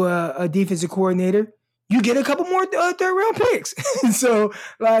into a defensive coordinator, you get a couple more third-round picks. So,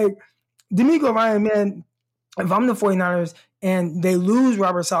 like, DeMeco Ryans, man, if I'm the 49ers and they lose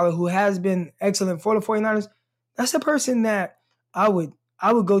Robert Saleh, who has been excellent for the 49ers, that's the person that I would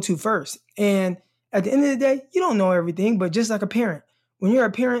go to first. And at the end of the day, you don't know everything, but just like a parent, when you're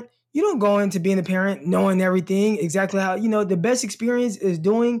a parent, you don't go into being a parent knowing everything exactly how, the best experience is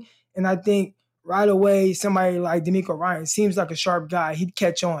doing. And I think right away, somebody like DeMeco Ryans seems like a sharp guy. He'd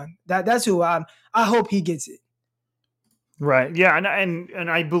catch on. That's who I hope he gets it. Right. Yeah. And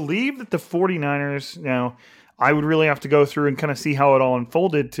I believe that the 49ers now, I would really have to go through and kind of see how it all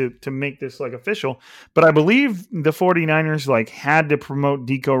unfolded to make this like official. But I believe the 49ers had to promote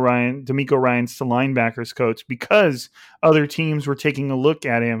DeMeco Ryans to linebackers coach because other teams were taking a look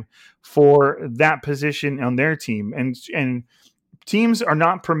at him for that position on their team. And teams are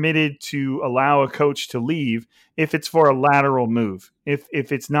not permitted to allow a coach to leave if it's for a lateral move, if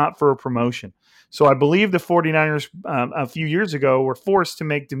it's not for a promotion. So I believe the 49ers a few years ago were forced to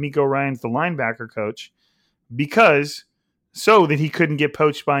make DeMeco Ryans the linebacker coach, because so that he couldn't get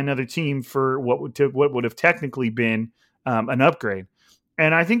poached by another team for what would have technically been an upgrade.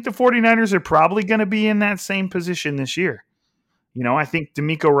 And I think the 49ers are probably going to be in that same position this year. I think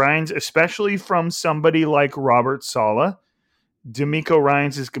DeMeco Ryans, especially from somebody like Robert Saleh, DeMeco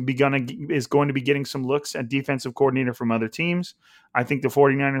Ryans is going to be getting some looks at defensive coordinator from other teams. I think the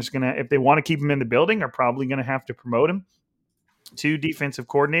 49ers are going to, if they want to keep him in the building, are probably going to have to promote him to defensive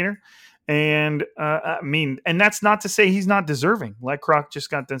coordinator. And and that's not to say he's not deserving, like Croc just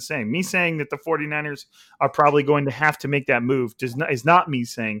got done saying. Me saying that the 49ers are probably going to have to make that move is not me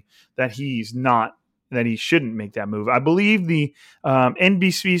saying that he shouldn't make that move. I believe the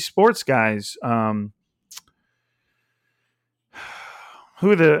NBC Sports guys, who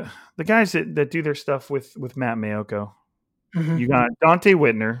are the guys that do their stuff with Matt Mayoko. Mm-hmm. You got Dante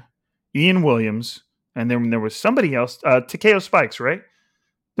Whitner, Ian Williams, and then there was somebody else, Takeo Spikes, right?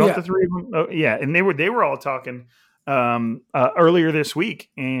 Don't the three of them? Oh, yeah, and they were all talking earlier this week,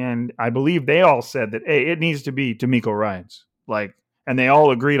 and I believe they all said that, hey, it needs to be DeMeco Ryans, and they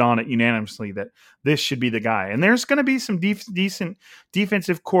all agreed on it unanimously that this should be the guy. And there's going to be some decent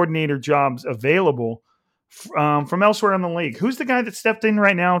defensive coordinator jobs available from elsewhere in the league. Who's the guy that stepped in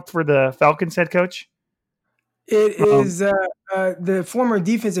right now for the Falcons head coach? It is the former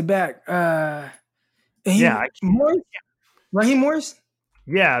defensive back. Raheem Morris.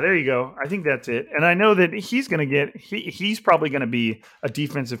 Yeah, there you go. I think that's it. And I know that he's probably going to be a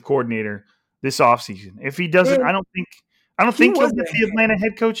defensive coordinator this offseason. If he doesn't, I don't think he'll get the Atlanta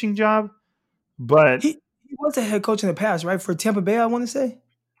head coaching job. But he was a head coach in the past, right? For Tampa Bay, I want to say.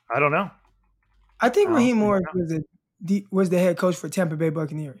 I don't know. I think Raheem Morris was the head coach for Tampa Bay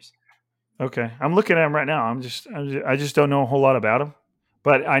Buccaneers. Okay, I'm looking at him right now. I just don't know a whole lot about him,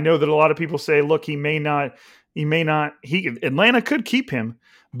 but I know that a lot of people say, look, Atlanta could keep him,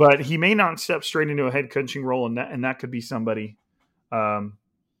 but he may not step straight into a head coaching role, and that could be somebody. It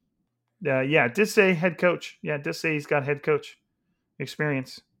did say head coach. Yeah, it does say he's got head coach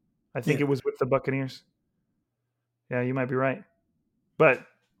experience. I think it was with the Buccaneers. Yeah, you might be right, but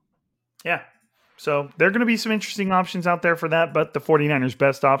yeah. So there are going to be some interesting options out there for that, but the 49ers'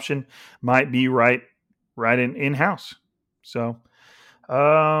 best option might be right in-house. So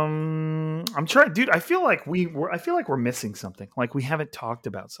I'm trying, dude. I feel like we're missing something. Like we haven't talked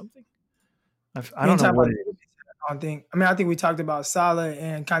about something. I don't know what it is. I think we talked about Saleh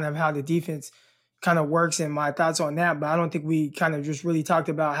and kind of how the defense kind of works and my thoughts on that, but I don't think we kind of just really talked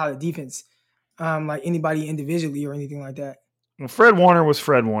about how the defense, like anybody individually or anything like that. Well, Fred Warner was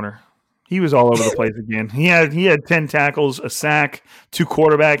Fred Warner. He was all over the place again. He had 10 tackles, a sack, 2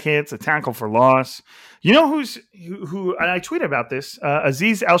 quarterback hits, a tackle for loss. You know who and I tweeted about this,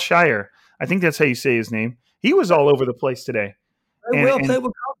 Azeez Al-Shaair. I think that's how you say his name. He was all over the place today. Played with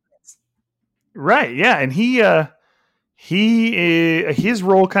confidence. Right, yeah. And his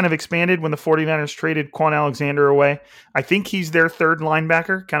role kind of expanded when the 49ers traded Quan Alexander away. I think he's their third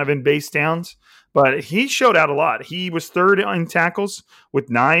linebacker, kind of in base downs. But he showed out a lot. He was third in tackles with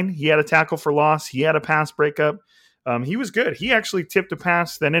 9. He had a tackle for loss. He had a pass breakup. He was good. He actually tipped a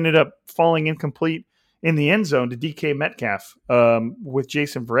pass that ended up falling incomplete in the end zone to DK Metcalf with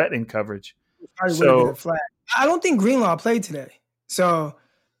Jason Verrett in coverage. So I don't think Greenlaw played today. So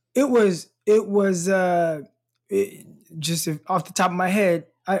it was just off the top of my head.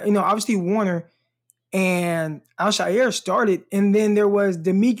 Obviously Warner and Al-Shaair started, and then there was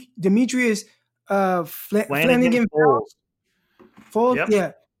Demetrius Flanagan Foles. Yep.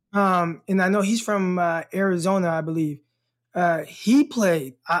 Yeah. And I know he's from Arizona, I believe. He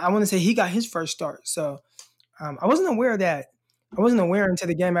played. I want to say he got his first start. So I wasn't aware of that. I wasn't aware until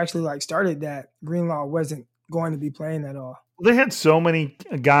the game actually started that Greenlaw wasn't going to be playing at all. They had so many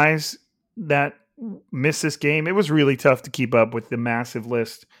guys that missed this game. It was really tough to keep up with the massive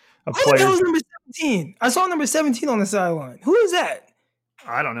list of players. That was number 17. I saw number 17 on the sideline. Who is that?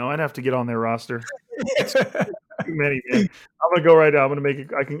 I don't know. I'd have to get on their roster. Too many, man. I'm gonna go right now. I'm gonna make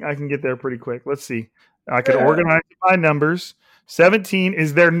it. I can get there pretty quick. Let's see. I could organize my numbers. 17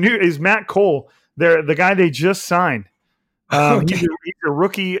 is Matt Cole. The guy they just signed. He's a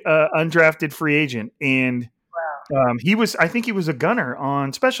rookie, undrafted free agent, and I think he was a gunner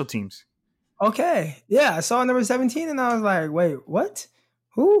on special teams. Okay, yeah, I saw number 17, and I was like, wait, what?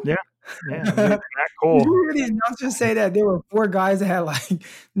 Who? Yeah. Matt Cole. Did you really not just say that there were 4 guys that had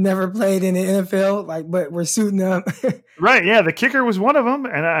never played in the NFL, but were suiting up? Right. Yeah. The kicker was one of them.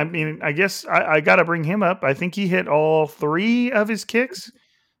 And I mean, I guess I got to bring him up. I think he hit all 3 of his kicks.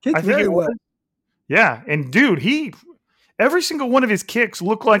 I think it was. Yeah. And dude, every single one of his kicks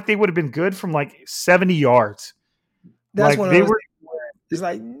looked like they would have been good from 70 yards. That's when they were. It's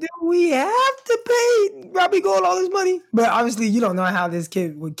do we have to pay Robbie Gould all this money? But obviously, you don't know how this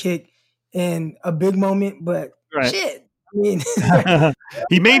kid would kick in a big moment. But shit, I mean,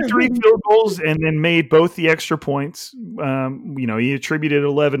 he made 3 field goals and then made both the extra points. He attributed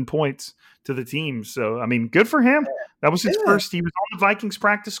 11 points to the team. So, I mean, good for him. That was his first. He was on the Vikings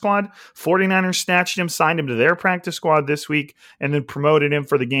practice squad. 49ers snatched him, signed him to their practice squad this week, and then promoted him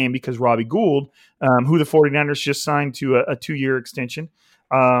for the game because Robbie Gould, who the 49ers just signed to a 2-year extension,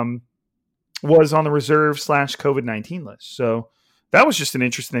 was on the reserve / COVID-19 list. So that was just an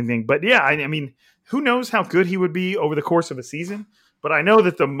interesting thing. But yeah, I mean, who knows how good he would be over the course of a season? But I know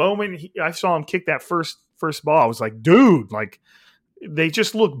that the moment I saw him kick that first ball, I was like, dude, they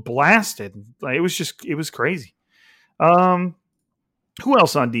just looked blasted. It was crazy. Who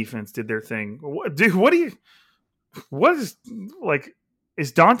else on defense did their thing? Dude,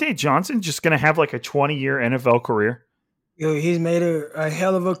 is Dante Johnson just going to have a 20-year NFL career? He's made a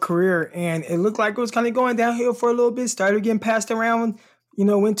hell of a career, and it looked like it was kind of going downhill for a little bit. Started getting passed around,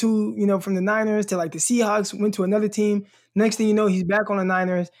 went to, from the Niners to the Seahawks, went to another team. Next thing you know, he's back on the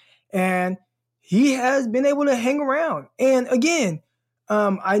Niners, and he has been able to hang around. And again,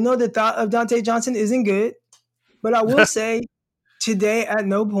 I know the thought of Dante Johnson isn't good, but I will say today at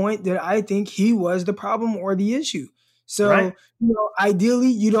no point did I think he was the problem or the issue. So,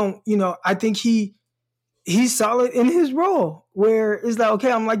 ideally, I think he's solid in his role where it's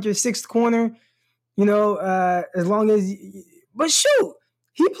okay, I'm your 6th corner, as long as – but shoot,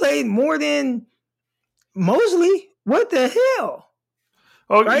 he played more than Mosley. What the hell?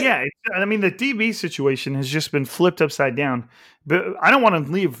 Oh, right? yeah. I mean, the DB situation has just been flipped upside down. But I don't want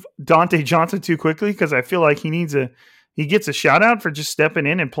to leave Dante Johnson too quickly because I feel like he gets a shout out for just stepping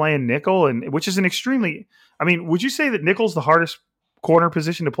in and playing nickel, and which is an extremely. I mean, would you say that nickel's the hardest corner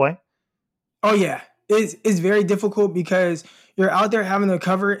position to play? Oh yeah, it's very difficult because you're out there having to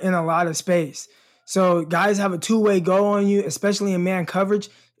cover in a lot of space. So guys have a two-way go on you, especially in man coverage.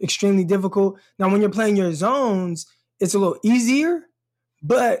 Extremely difficult. Now, when you're playing your zones, it's a little easier,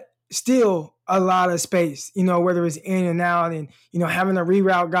 but still a lot of space, whether it's in and out and, having to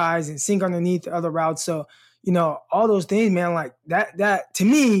reroute guys and sink underneath the other routes. So, all those things, man, like that to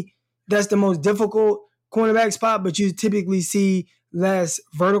me, that's the most difficult cornerback spot, but you typically see less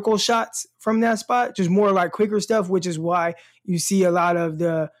vertical shots from that spot, just more like quicker stuff, which is why you see a lot of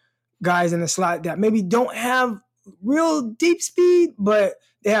the guys in the slot that maybe don't have real deep speed, but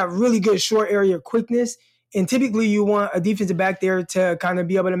they have really good short area quickness. And typically you want a defensive back there to kind of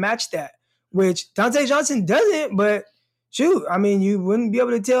be able to match that, which Dante Johnson doesn't, but shoot, I mean, you wouldn't be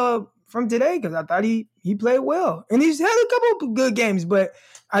able to tell from today because I thought he played well. And he's had a couple of good games, but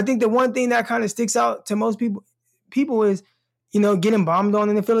I think the one thing that kind of sticks out to most people is, getting bombed on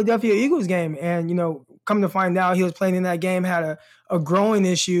in the Philadelphia Eagles game. And, come to find out he was playing in that game, had a growing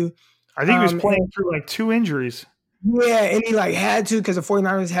issue. I think he was playing through like 2 injuries. Yeah, and he had to because the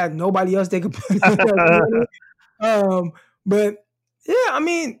 49ers had nobody else they could put in. But yeah, I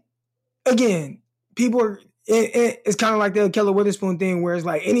mean, again, it's kind of like the Keller Witherspoon thing where it's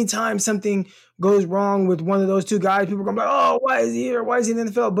like anytime something goes wrong with one of those two guys, people are going to be like, oh, why is he here? Why is he in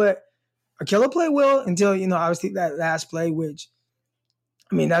the NFL? But Akella played well until, obviously that last play, which,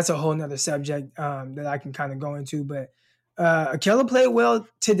 I mean, that's a whole nother subject that I can kind of go into. But Akella played well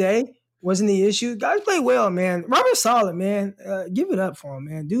today. Wasn't the issue. Guys play well, man. Robert Saleh, man. Give it up for him,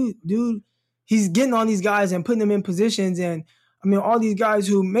 man. Dude, he's getting on these guys and putting them in positions. And, I mean, all these guys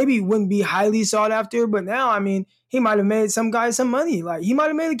who maybe wouldn't be highly sought after, but now, I mean, he might have made some guys some money. Like, he might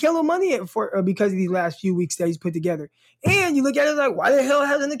have made Akello money because of these last few weeks that he's put together. And you look at it like, why the hell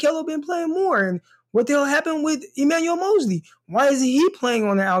hasn't Akello been playing more? And what the hell happened with Emmanuel Mosley? Why isn't he playing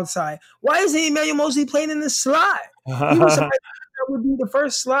on the outside? Why isn't Emmanuel Mosley playing in the slot? He was somebody that would be the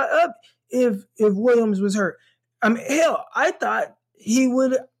first slot up if Williams was hurt. I mean, hell, I thought I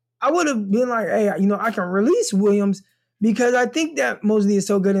would have been like, hey, I can release Williams because I think that Mosley is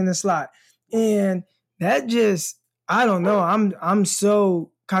so good in the slot. And that just, I don't know. I'm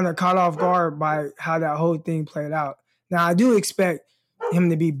so kind of caught off guard by how that whole thing played out. Now, I do expect him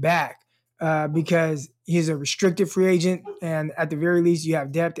to be back because he's a restricted free agent. And at the very least, you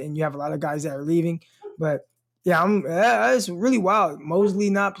have depth and you have a lot of guys that are leaving. But yeah, it's really wild.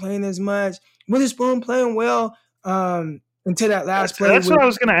 Mosley not playing as much. Witherspoon playing well until that last play. That's what I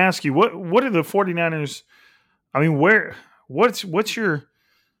was going to ask you. What are the 49ers? I mean, what's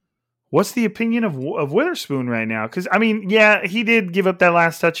the opinion of Witherspoon right now? Because, I mean, yeah, he did give up that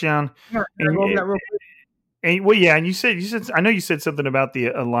last touchdown. And you said I know you said something about the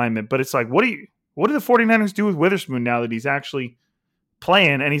alignment, but it's like, what do the 49ers do with Witherspoon now that he's actually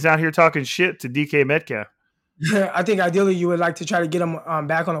playing and he's out here talking shit to DK Metcalf? I think ideally you would like to try to get him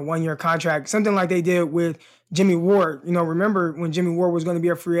back on a 1-year contract, something like they did with Jimmy Ward. Remember when Jimmy Ward was going to be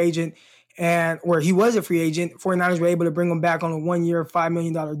a free agent where he was a free agent, 49ers were able to bring him back on a 1-year, $5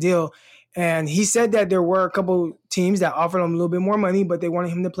 million deal. And he said that there were a couple teams that offered him a little bit more money, but they wanted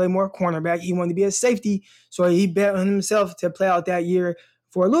him to play more cornerback. He wanted to be a safety. So he bet on himself to play out that year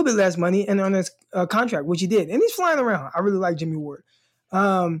for a little bit less money and on his contract, which he did. And he's flying around. I really like Jimmy Ward.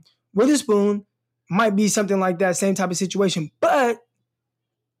 Witherspoon might be something like that, same type of situation. But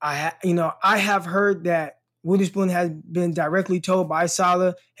I have heard that Witherspoon has been directly told by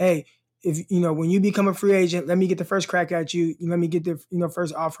Saleh, hey, if when you become a free agent, let me get the first crack at you. Let me get the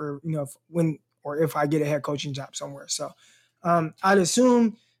first offer, if I get a head coaching job somewhere. So I'd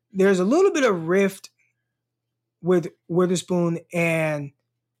assume there's a little bit of rift with Witherspoon and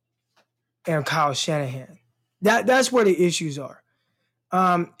Kyle Shanahan. That's where the issues are.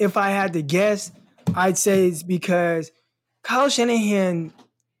 If I had to guess, I'd say it's because Kyle Shanahan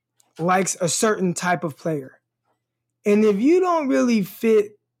likes a certain type of player. And if you don't really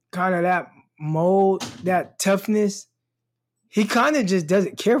fit kind of that mold, that toughness, he kind of just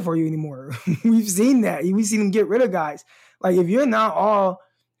doesn't care for you anymore. We've seen that. We've seen him get rid of guys. Like if you're not all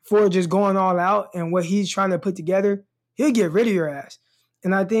for just going all out and what he's trying to put together, he'll get rid of your ass.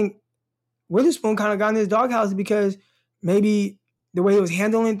 And I think Witherspoon kind of got in his doghouse because maybe the way he was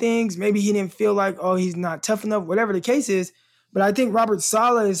handling things, maybe he didn't feel like, oh, he's not tough enough, whatever the case is. But I think Robert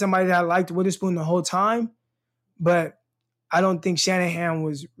Saleh is somebody that liked Witherspoon the whole time. But I don't think Shanahan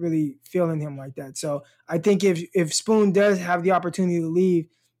was really feeling him like that. So I think if Spoon does have the opportunity to leave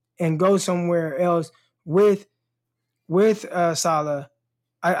and go somewhere else with Saleh,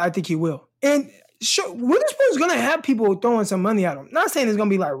 I think he will. And sure, Witherspoon's gonna have people throwing some money at him. Not saying it's gonna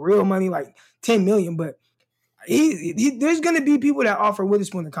be like real money, like $10 million, but there's gonna be people that offer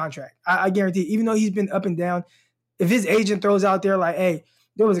Witherspoon a contract. I guarantee. Even though he's been up and down, if his agent throws out there like, "Hey,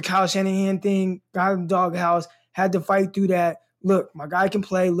 there was a Kyle Shanahan thing, got in the doghouse, had to fight through that. Look, my guy can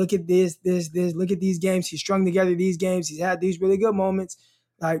play. Look at this. Look at these games. He's strung together these games. He's had these really good moments."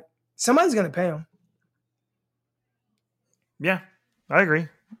 Like, somebody's gonna pay him. Yeah, I agree.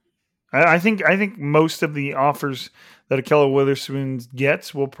 I think most of the offers that Ahkello Witherspoon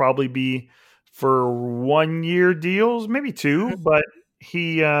gets will probably be for 1-year deals, maybe 2, but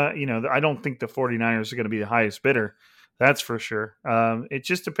he, I don't think the 49ers are going to be the highest bidder. That's for sure. It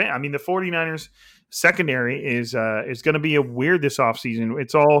just depends. I mean, the 49ers secondary is going to be a weird this offseason.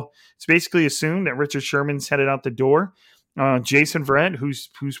 It's basically assumed that Richard Sherman's headed out the door. Jason Verrett,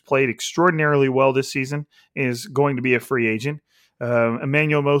 who's played extraordinarily well this season, is going to be a free agent.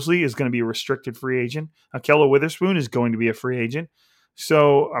 Emmanuel Mosley is going to be a restricted free agent. Ahkello Witherspoon is going to be a free agent.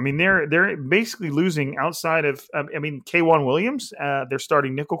 So, I mean, they're basically losing outside of, K'Wan Williams, their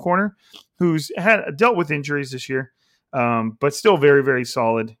starting nickel corner, who's dealt with injuries this year, but still very, very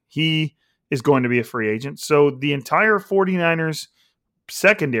solid. He is going to be a free agent. So the entire 49ers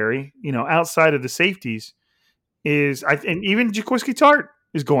secondary, outside of the safeties, and even Jaquiski Tartt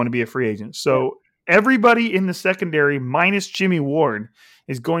is going to be a free agent. So everybody in the secondary minus Jimmy Ward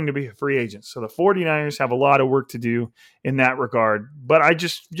is going to be a free agent. So the 49ers have a lot of work to do in that regard. But I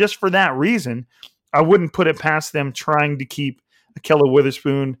just for that reason, I wouldn't put it past them trying to keep Ahkello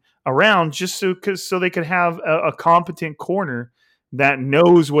Witherspoon around just so they could have a competent corner that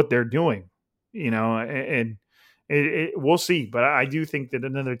knows what they're doing, and we'll see. But I do think that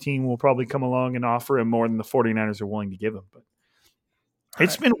another team will probably come along and offer him more than the 49ers are willing to give him. But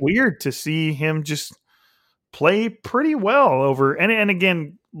it's been weird to see him just play pretty well over. And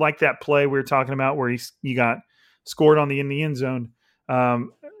again, like that play we were talking about where he got scored in the end zone.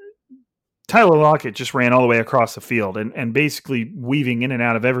 Tyler Lockett just ran all the way across the field and basically weaving in and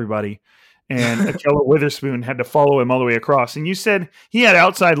out of everybody. And Ahkello Witherspoon had to follow him all the way across. And you said he had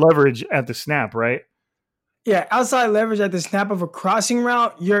outside leverage at the snap, right? Yeah, outside leverage at the snap of a crossing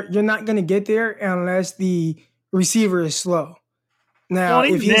route. You're not going to get there unless the receiver is slow. Now,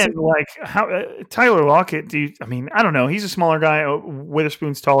 if he's Tyler Lockett, I don't know. He's a smaller guy.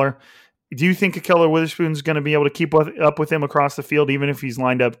 Witherspoon's taller. Do you think Ahkello Witherspoon's going to be able to keep up with him across the field, even if he's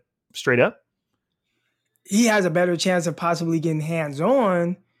lined up straight up? He has a better chance of possibly getting hands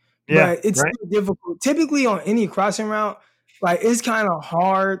on, but it's still difficult. Typically on any crossing route, it's kind of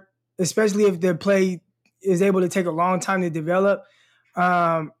hard, especially if the play is able to take a long time to develop.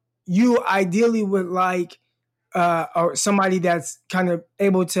 You ideally would like or somebody that's kind of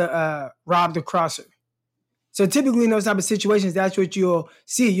able to rob the crosser. So typically in those type of situations, that's what you'll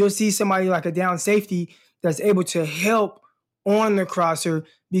see. You'll see somebody like a down safety that's able to help on the crosser,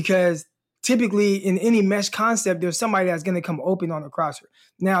 because typically in any mesh concept, there's somebody that's going to come open on the crosser.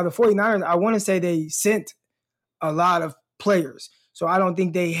 Now, the 49ers, I want to say they sent a lot of players. So I don't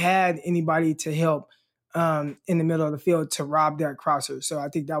think they had anybody to help in the middle of the field to rob that crosser. So I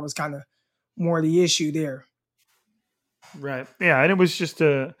think that was kind of more the issue there. Right. Yeah, and it's just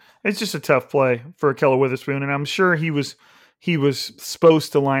a tough play for Ahkello Witherspoon, and I'm sure he was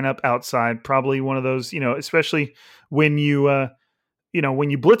supposed to line up outside, probably one of those, especially when you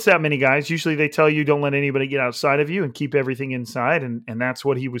blitz that many guys, usually they tell you don't let anybody get outside of you and keep everything inside, and that's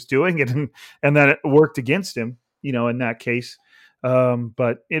what he was doing, and that it worked against him, in that case.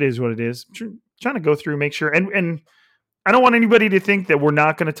 But it is what it is. Trying to go through, make sure, and I don't want anybody to think that we're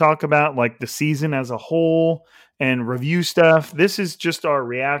not going to talk about the season as a whole and review stuff. This is just our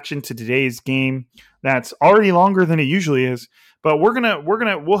reaction to today's game. That's already longer than it usually is, but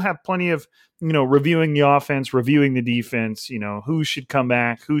we'll have plenty of, reviewing the offense, reviewing the defense, who should come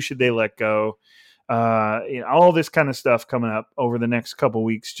back, who should they let go, all this kind of stuff coming up over the next couple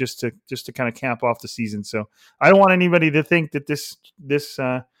weeks, just to kind of cap off the season. So I don't want anybody to think that this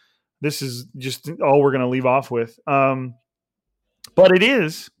is just all we're going to leave off with. But it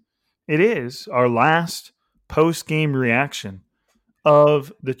is our last post-game reaction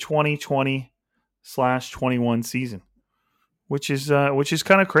of the 2020/21 season, which is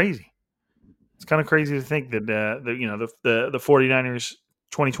kind of crazy. It's kind of crazy to think that the 49ers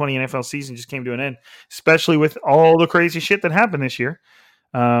 2020 NFL season just came to an end, especially with all the crazy shit that happened this year.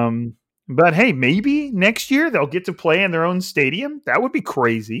 But hey, maybe next year they'll get to play in their own stadium. That would be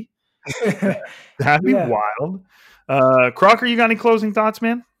crazy. That'd be wild. Crocker, you got any closing thoughts,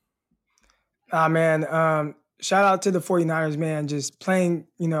 man? Man, shout out to the 49ers, man, just playing,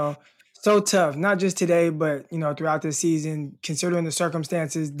 so tough, not just today, but, throughout the season, considering the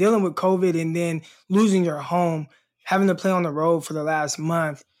circumstances, dealing with COVID and then losing your home, having to play on the road for the last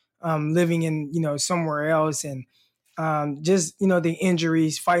month, living in, somewhere else, and just, the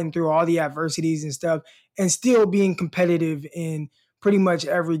injuries, fighting through all the adversities and stuff, and still being competitive in pretty much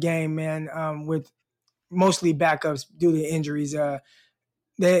every game, man, with mostly backups due to injuries.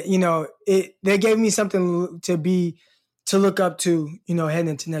 They gave me something to look up to, heading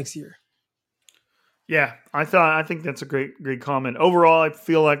into next year. Yeah, I think that's a great comment. Overall, I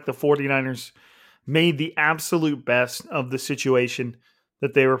feel like the 49ers made the absolute best of the situation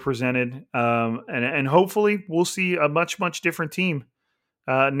that they were presented. And hopefully we'll see a much, much different team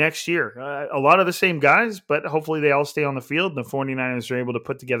next year. A lot of the same guys, but hopefully they all stay on the field. The 49ers are able to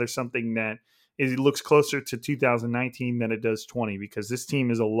put together something that looks closer to 2019 than it does 20, because this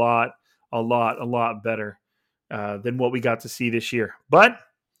team is a lot better than what we got to see this year. But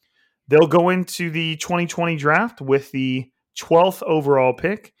they'll go into the 2020 draft with the 12th overall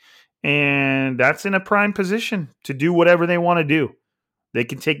pick, and that's in a prime position to do whatever they want to do. They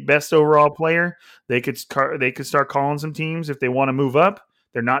can take best overall player. They could start calling some teams if they want to move up.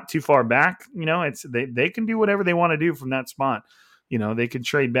 They're not too far back. They can do whatever they want to do from that spot. They can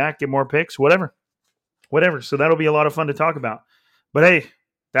trade back, get more picks, whatever. So that'll be a lot of fun to talk about. But hey,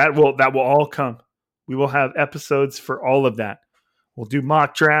 that will all come. We will have episodes for all of that. We'll do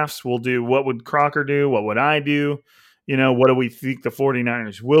mock drafts. We'll do what would Crocker do? What would I do? What do we think the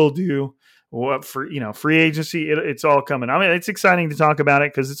 49ers will do? What for, free agency, it's all coming. I mean, it's exciting to talk about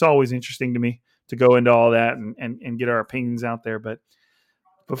it because it's always interesting to me to go into all that and get our opinions out there. But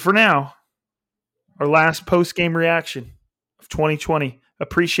for now, our last post-game reaction of 2020.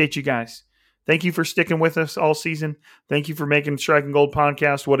 Appreciate you guys. Thank you for sticking with us all season. Thank you for making Striking Gold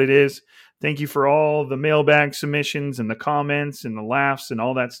podcast what it is. Thank you for all the mailbag submissions and the comments and the laughs and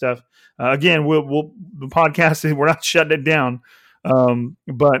all that stuff. Again, the podcast, we're not shutting it down,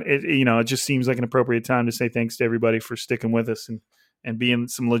 but it just seems like an appropriate time to say thanks to everybody for sticking with us and being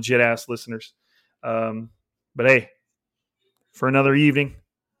some legit ass listeners. But hey, for another evening,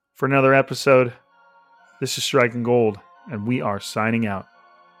 for another episode, this is Striking Gold, and we are signing out.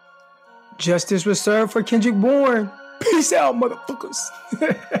 Justice was served for Kendrick Bourne. Peace out, motherfuckers.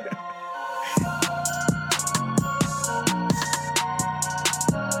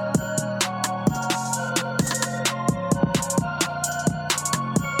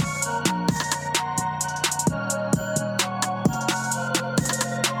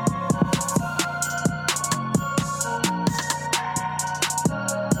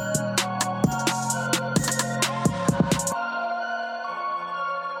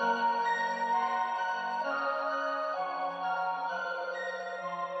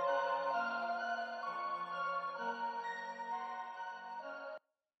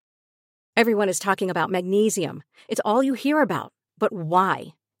 Everyone is talking about magnesium. It's all you hear about. But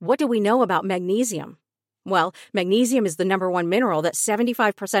why? What do we know about magnesium? Well, magnesium is the number one mineral that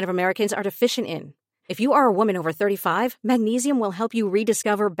 75% of Americans are deficient in. If you are a woman over 35, magnesium will help you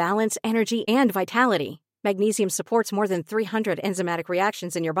rediscover balance, energy, and vitality. Magnesium supports more than 300 enzymatic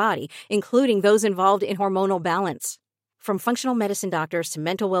reactions in your body, including those involved in hormonal balance. From functional medicine doctors to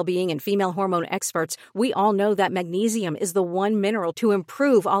mental well-being and female hormone experts, we all know that magnesium is the one mineral to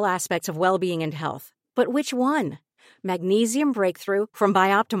improve all aspects of well-being and health. But which one? Magnesium Breakthrough from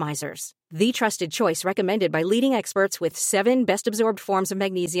Bioptimizers, the trusted choice recommended by leading experts with 7 best-absorbed forms of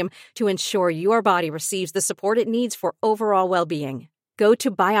magnesium to ensure your body receives the support it needs for overall well-being. Go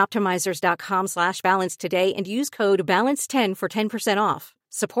to bioptimizers.com/balance today and use code BALANCE10 for 10% off.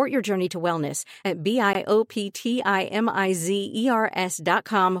 Support your journey to wellness at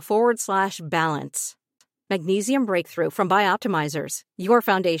bioptimizers.com/balance. Magnesium Breakthrough from Bioptimizers, your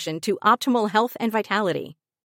foundation to optimal health and vitality.